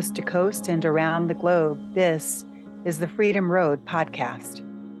from coast to coast and around the globe. This is the Freedom Road podcast.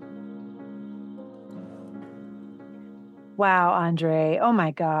 Wow, Andre. Oh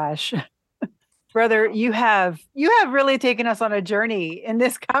my gosh. Brother, you have really taken us on a journey in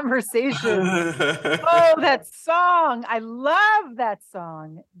this conversation. Oh, that song. I love that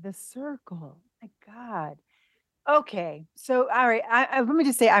song. The Circle. My God. Okay. So, all right. Let me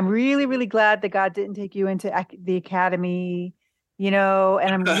just say, I'm really, really glad that God didn't take you into the academy, and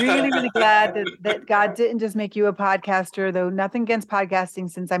I'm really, really glad that God didn't just make you a podcaster, though nothing against podcasting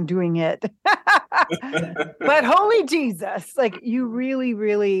since I'm doing it. But holy Jesus, like you really,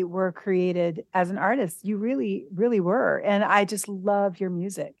 really were created as an artist. You really, really were. And I just love your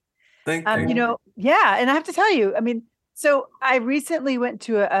music. Thank you. Yeah. And I have to tell you, so I recently went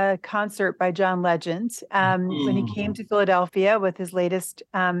to a concert by John Legend when he came to Philadelphia with his latest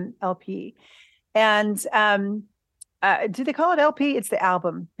LP. And do they call it LP? It's the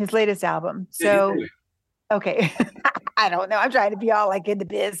album, his latest album. So, okay. I don't know. I'm trying to be all like in the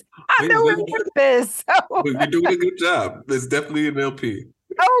biz. I'm nowhere near the biz. So. You're doing a good job. It's definitely an LP.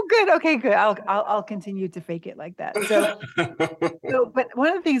 Oh, good. Okay, good. I'll continue to fake it like that. So, but one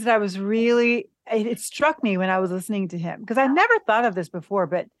of the things that I was really, it struck me when I was listening to him, because I never thought of this before,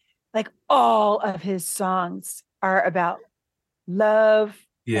 but like all of his songs are about love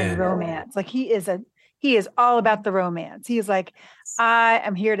and romance. Like he is all about the romance. He is like, I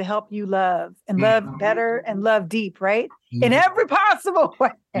am here to help you love and love better and love deep, right? In every possible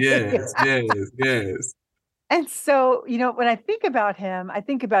way. Yes. And so, when I think about him, I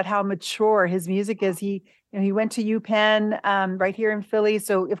think about how mature his music is. He went to UPenn right here in Philly.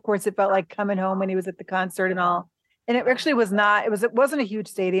 So of course it felt like coming home when he was at the concert and all. And it actually was not, it wasn't a huge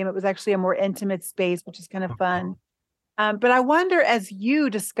stadium. It was actually a more intimate space, which is kind of fun. But I wonder, as you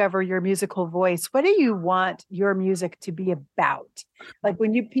discover your musical voice, what do you want your music to be about? Like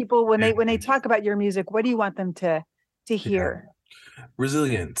when they talk about your music, what do you want them to hear?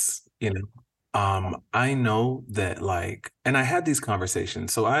 Resilience, I know that and I had these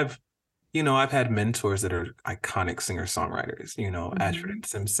conversations. So I've had mentors that are iconic singer-songwriters, Ashford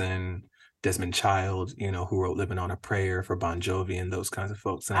Simpson, Desmond Child, who wrote Living on a Prayer for Bon Jovi and those kinds of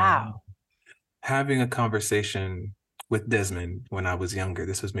folks. And wow. Having a conversation with Desmond when I was younger,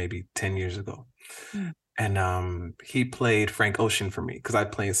 this was maybe 10 years ago. And he played Frank Ocean for me because I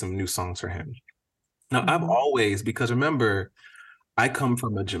played some new songs for him. Now I've always, because remember, I come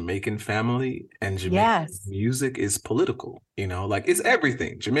from a Jamaican family and Jamaican music is political, it's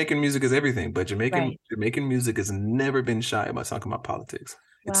everything. Jamaican music is everything, but Jamaican music has never been shy about talking about politics.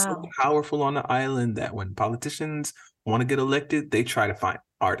 Wow. It's so powerful on the island that when politicians want to get elected, they try to find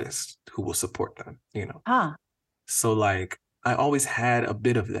artists who will support them, So I always had a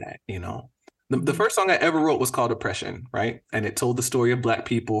bit of that, The first song I ever wrote was called Oppression, right? And it told the story of Black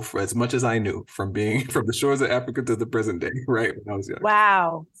people for as much as I knew, from being from the shores of Africa to the present day, right? When I was young.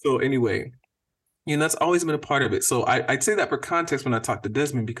 Wow. So anyway, You know, that's always been a part of it. So I'd say that for context when I talk to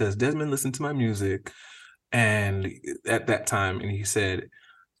Desmond, because Desmond listened to my music and at that time, and he said,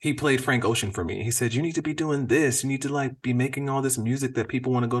 he played Frank Ocean for me. He said, you need to be doing this. You need to like be making all this music that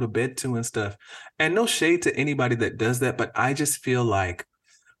people want to go to bed to and stuff. And no shade to anybody that does that, but I just feel like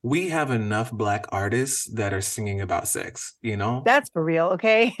we have enough Black artists that are singing about sex, you know? That's for real,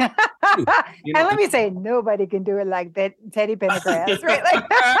 okay? You And know, let me say, nobody can do it like that, Teddy Pendergrass, right? Like,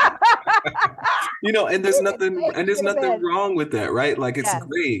 you know, and there's nothing wrong with that, right? Like it's yes.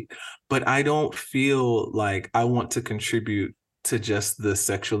 great, but I don't feel like I want to contribute to just the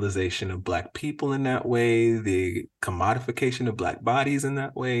sexualization of Black people in that way, the commodification of Black bodies in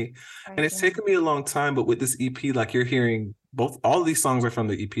that way. Right, And it's taken me a long time, but with this EP, like you're hearing all of these songs are from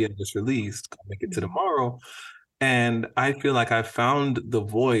the EP I just released, I'll Make It to Tomorrow. And I feel like I found the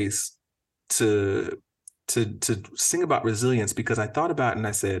voice to sing about resilience, because I thought about it and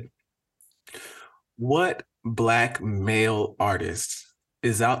I said, what Black male artist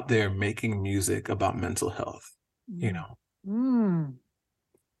is out there making music about mental health? You know,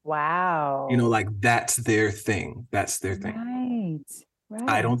 wow. you know, like that's their thing. That's their thing. Right.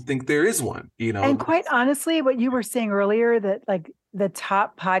 I don't think there is one, you know. And quite honestly, what you were saying earlier, that like the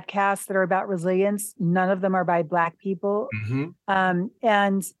top podcasts that are about resilience, none of them are by Black people.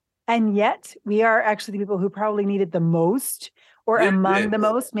 And yet we are actually the people who probably need it the most, or among the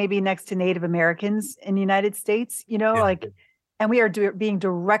most, maybe next to Native Americans in the United States, you know, like, and we are being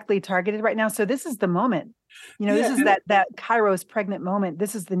directly targeted right now. So this is the moment, you know, this is that Kairos pregnant moment.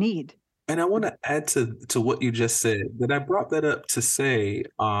 This is the need. And I want to add to what you just said, that I brought that up to say,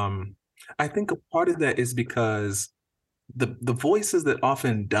 I think a part of that is because the voices that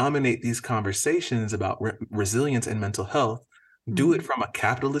often dominate these conversations about resilience and mental health do it from a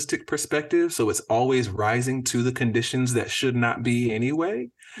capitalistic perspective. So it's always rising to the conditions that should not be anyway.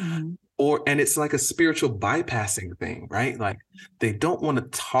 And it's like a spiritual bypassing thing, right? Like they don't want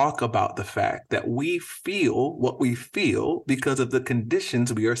to talk about the fact that we feel what we feel because of the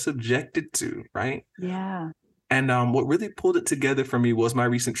conditions we are subjected to, right? Yeah. And what really pulled it together for me was my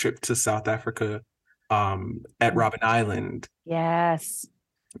recent trip to South Africa at Robben Island. Yes.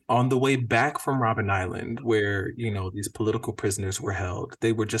 On the way back from Robben Island, where, you know, these political prisoners were held,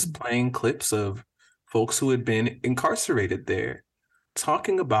 they were just playing clips of folks who had been incarcerated there,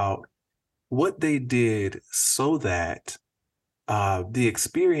 talking about what they did so that the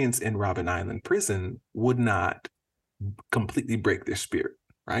experience in Robben Island prison would not completely break their spirit,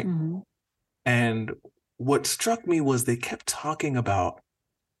 right? And what struck me was they kept talking about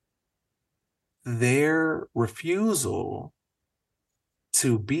their refusal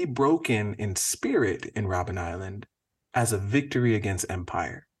to be broken in spirit in Robben Island as a victory against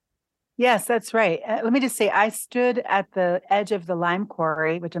empire. Yes, that's right. Let me just say, I stood at the edge of the lime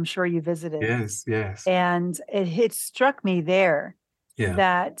quarry, which I'm sure you visited. Yes. And it struck me there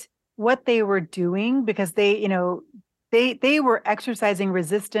that what they were doing, because they, you know, they were exercising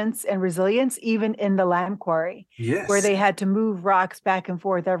resistance and resilience even in the lime quarry, where they had to move rocks back and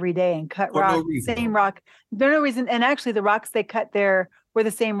forth every day and cut rocks, same rock. There's no reason. And actually the rocks they cut there were the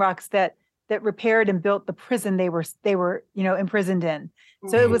same rocks that repaired and built the prison they were, you know, imprisoned in.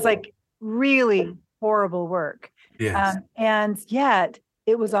 So it was like really horrible work. And yet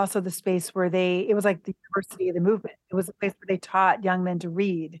it was also the space where it was like the university of the movement. It was a place where they taught young men to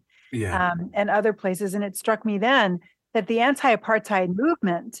read, and other places. And it struck me then that the anti-apartheid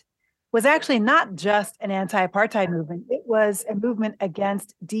movement was actually not just an anti-apartheid movement. It was a movement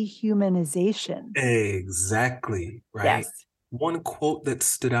against dehumanization. Exactly. Right. Yes. One quote that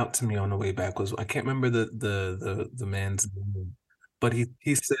stood out to me on the way back was, I can't remember the man's name, but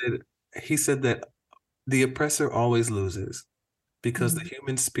he said that the oppressor always loses because the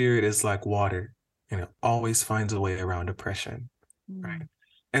human spirit is like water, and it always finds a way around oppression. Right.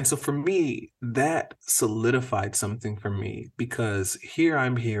 And so for me, that solidified something for me, because here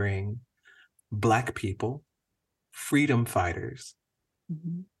I'm hearing Black people, freedom fighters,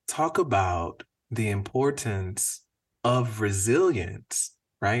 talk about the importance of resilience,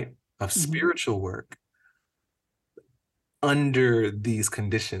 right? Of spiritual work under these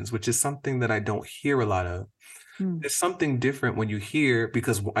conditions, which is something that I don't hear a lot of. There's something different when you hear,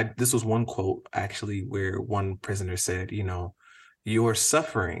 because this was one quote actually where one prisoner said, you know, your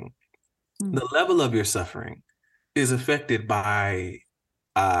suffering, the level of your suffering is affected by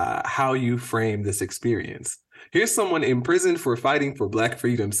how you frame this experience. Here's someone imprisoned for fighting for Black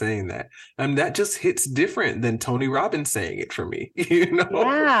freedom saying that. And that just hits different than Tony Robbins saying it for me, you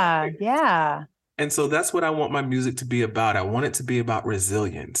know? Yeah. And so that's what I want my music to be about. I want it to be about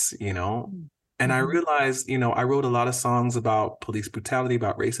resilience, you know? And I realized, you know, I wrote a lot of songs about police brutality,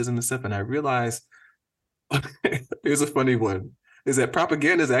 about racism and stuff. And I realized Here's a funny one. Is that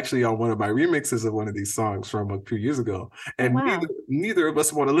Propaganda is actually on one of my remixes of one of these songs from a few years ago. Oh, And wow. neither of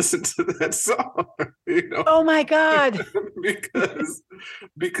us want to listen to that song, you know? Oh my God.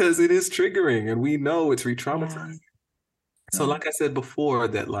 because it is triggering and we know it's re-traumatizing. Yeah. So like I said before,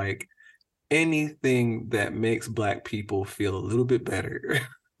 that like anything that makes Black people feel a little bit better,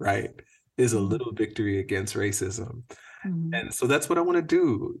 right, is a little victory against racism. And so that's what I want to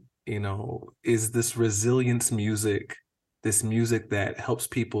do, you know, is this resilience music, this music that helps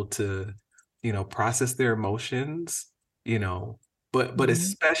people to, you know, process their emotions, you know, but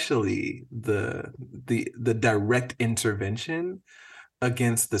especially the direct intervention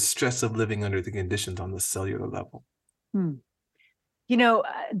against the stress of living under the conditions on the cellular level. You know,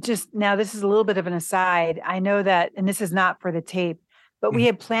 just now, this is a little bit of an aside. I know that, and this is not for the tape, but we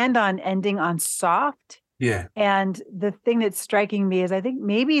had planned on ending on soft. Yeah. And the thing that's striking me is I think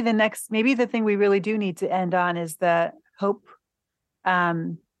maybe the thing we really do need to end on is the hope.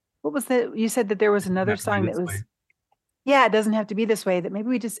 What was that? You said that there was another song that was, yeah, it doesn't have to be this way, that maybe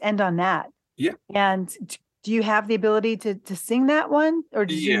we just end on that. Yeah. And do you have the ability to sing that one? Or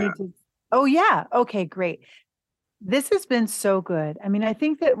did you need to? Oh, yeah. Okay, great. This has been so good. I mean, I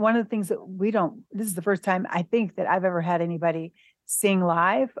think that one of the things that this is the first time I think that I've ever had anybody sing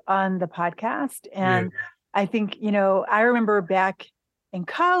live on the podcast. And I think, you know, I remember back in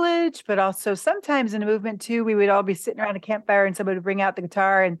college, but also sometimes in a movement too, we would all be sitting around a campfire and somebody would bring out the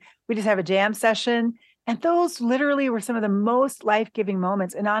guitar and we just have a jam session. And those literally were some of the most life-giving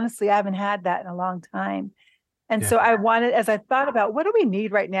moments. And honestly, I haven't had that in a long time. And so I wanted, as I thought about what do we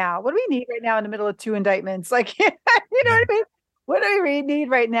need right now? What do we need right now in the middle of 2 indictments? Like, you know what I mean? What do we need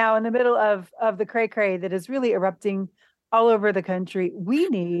right now in the middle of the cray-cray that is really erupting all over the country? We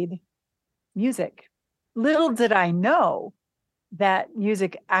need music. Little did I know that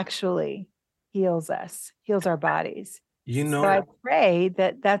music actually heals us, heals our bodies. You know, so I pray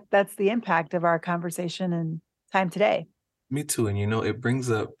that's the impact of our conversation and time today. Me too. And, you know, it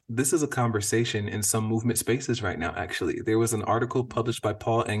brings up, this is a conversation in some movement spaces right now, actually. There was an article published by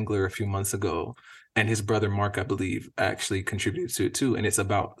Paul Engler a few months ago, and his brother Mark, I believe, actually contributed to it too. And it's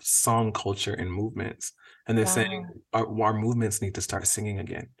about song culture and movements. And they're saying our movements need to start singing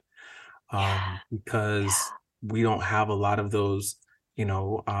again. Because we don't have a lot of those, you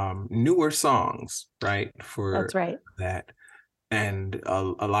know, newer songs, right? That's right. That. And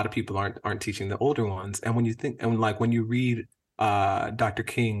a lot of people aren't teaching the older ones. And when you think, and like when you read Dr.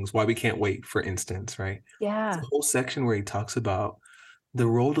 King's Why We Can't Wait, for instance, right? Yeah. It's a whole section where he talks about the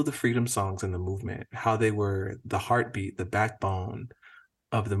role of the freedom songs in the movement, how they were the heartbeat, the backbone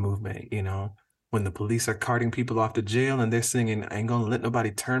of the movement, you know, when the police are carting people off to jail and they're singing, I ain't gonna let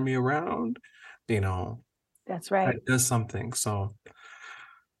nobody turn me around, you know. That's right. That does something. So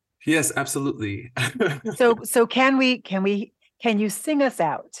yes, absolutely. So can you sing us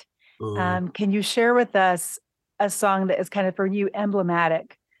out? Can you share with us a song that is kind of for you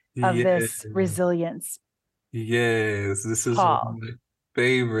emblematic of this resilience? Yes, this is one of my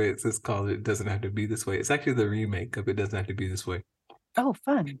favorites. It's called It Doesn't Have to Be This Way. It's actually the remake of It Doesn't Have to Be This Way. Oh,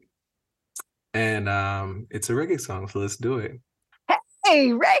 fun. And it's a reggae song, so let's do it. Hey,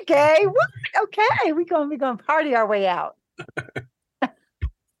 reggae. What? Okay, we're gonna party our way out.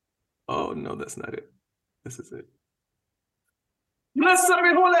 Oh no, that's not it. This is it. Bless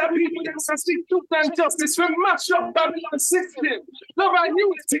every whole lot of people that seek truth and justice from mash up Babylon system. Love and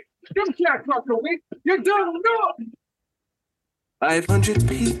unity. You can't talk away. You don't know. 500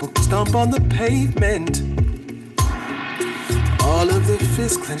 people stomp on the pavement. All of their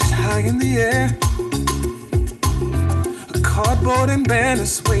fists clenched high in the air. A cardboard and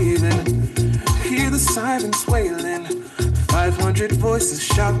banners waving. Hear the sirens wailing. 500 voices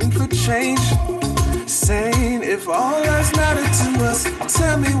shouting for change. Saying if all lives matter to us,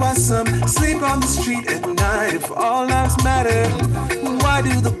 tell me why some sleep on the street at night. If all lives matter, why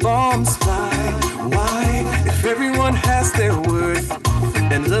do the bombs fly? Why, if everyone has their worth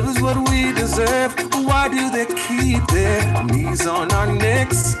and love is what we deserve, why do they keep their knees on our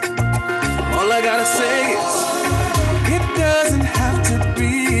necks? All I gotta say is, it doesn't have to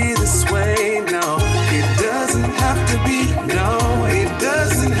be this way, no. It doesn't have to be, no. It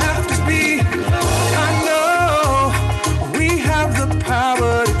doesn't have to be.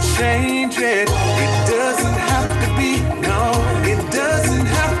 Power to change it. It doesn't have to be. No, it doesn't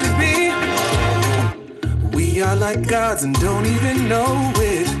have to be. We are like gods and don't even know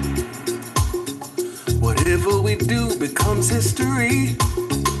it. Whatever we do becomes history.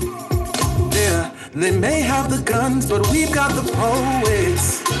 Yeah, they may have the guns, but we've got the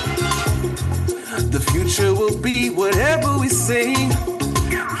poets. The future will be whatever we sing.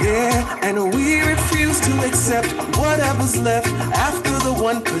 Yeah, and we refuse to accept whatever's left after the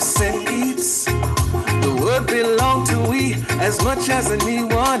 1% eats. The world belongs to we as much as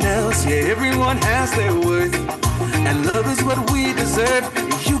anyone else. Yeah, everyone has their worth, and love is what we deserve.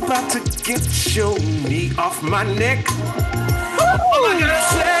 You about to get your knee off my neck. All I gotta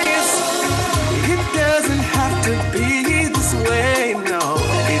say is, it doesn't have to be this way, no.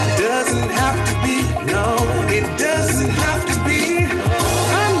 It doesn't have to be, no. It doesn't have to be.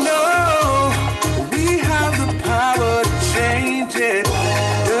 I know we have the power to change it.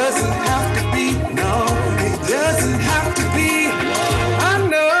 It doesn't have to be, no. It doesn't have to be. I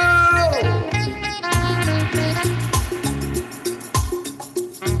know.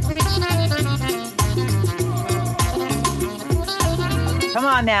 Come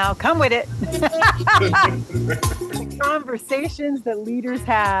on now, come with it. The conversations that leaders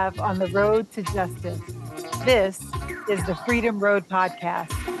have on the road to justice. This is the Freedom Road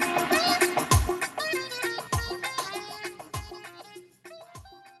Podcast.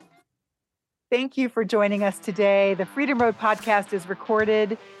 Thank you for joining us today. The Freedom Road Podcast is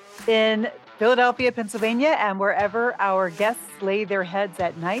recorded in Philadelphia, Pennsylvania, and wherever our guests lay their heads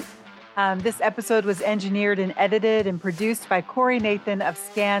at night. This episode was engineered and edited and produced by Corey Nathan of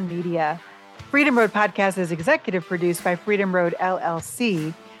Scan Media. Freedom Road Podcast is executive produced by Freedom Road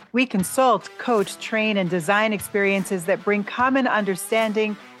LLC. We consult, coach, train, and design experiences that bring common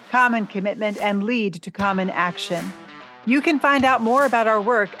understanding, common commitment, and lead to common action. You can find out more about our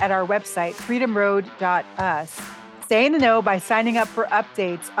work at our website, freedomroad.us. Stay in the know by signing up for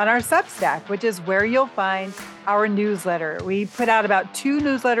updates on our Substack, which is where you'll find our newsletter. We put out about 2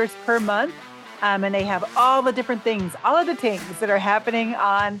 newsletters per month, and they have all the different things, all of the things that are happening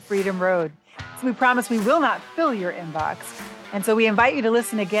on Freedom Road. So we promise we will not fill your inbox. And so we invite you to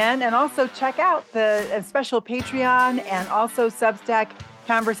listen again and also check out the special Patreon and also Substack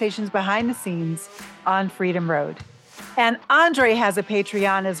conversations behind the scenes on Freedom Road. And Andre has a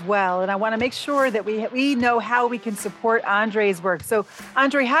Patreon as well. And I want to make sure that we know how we can support Andre's work. So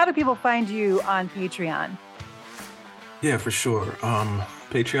Andre, how do people find you on Patreon? Yeah, for sure.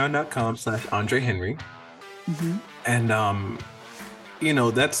 Patreon.com/Andre Henry. Mm-hmm. And,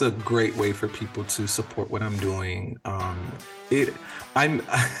 that's a great way for people to support what I'm doing. I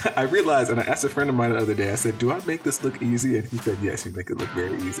realized, and I asked a friend of mine the other day, I said, do I make this look easy? And he said, yes, you make it look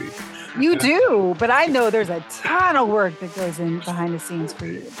very easy. You do, but I know there's a ton of work that goes in behind the scenes for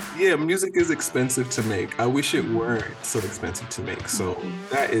you. Yeah, music is expensive to make. I wish it weren't so expensive to make. So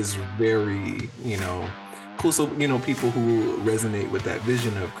that is very, cool. So, people who resonate with that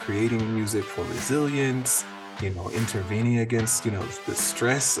vision of creating music for resilience, intervening against, the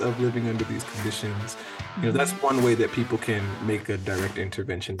stress of living under these conditions. That's one way that people can make a direct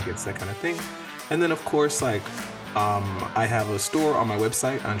intervention against that kind of thing. And then, of course, I have a store on my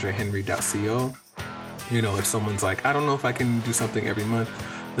website, andrehenry.co. If someone's like, I don't know if I can do something every month.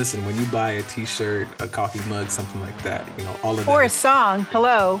 Listen, when you buy a t-shirt, a coffee mug, something like that, all of that. Or a song,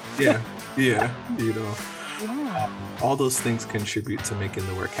 hello. Yeah. All those things contribute to making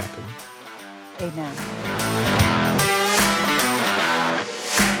the work happen. Amen.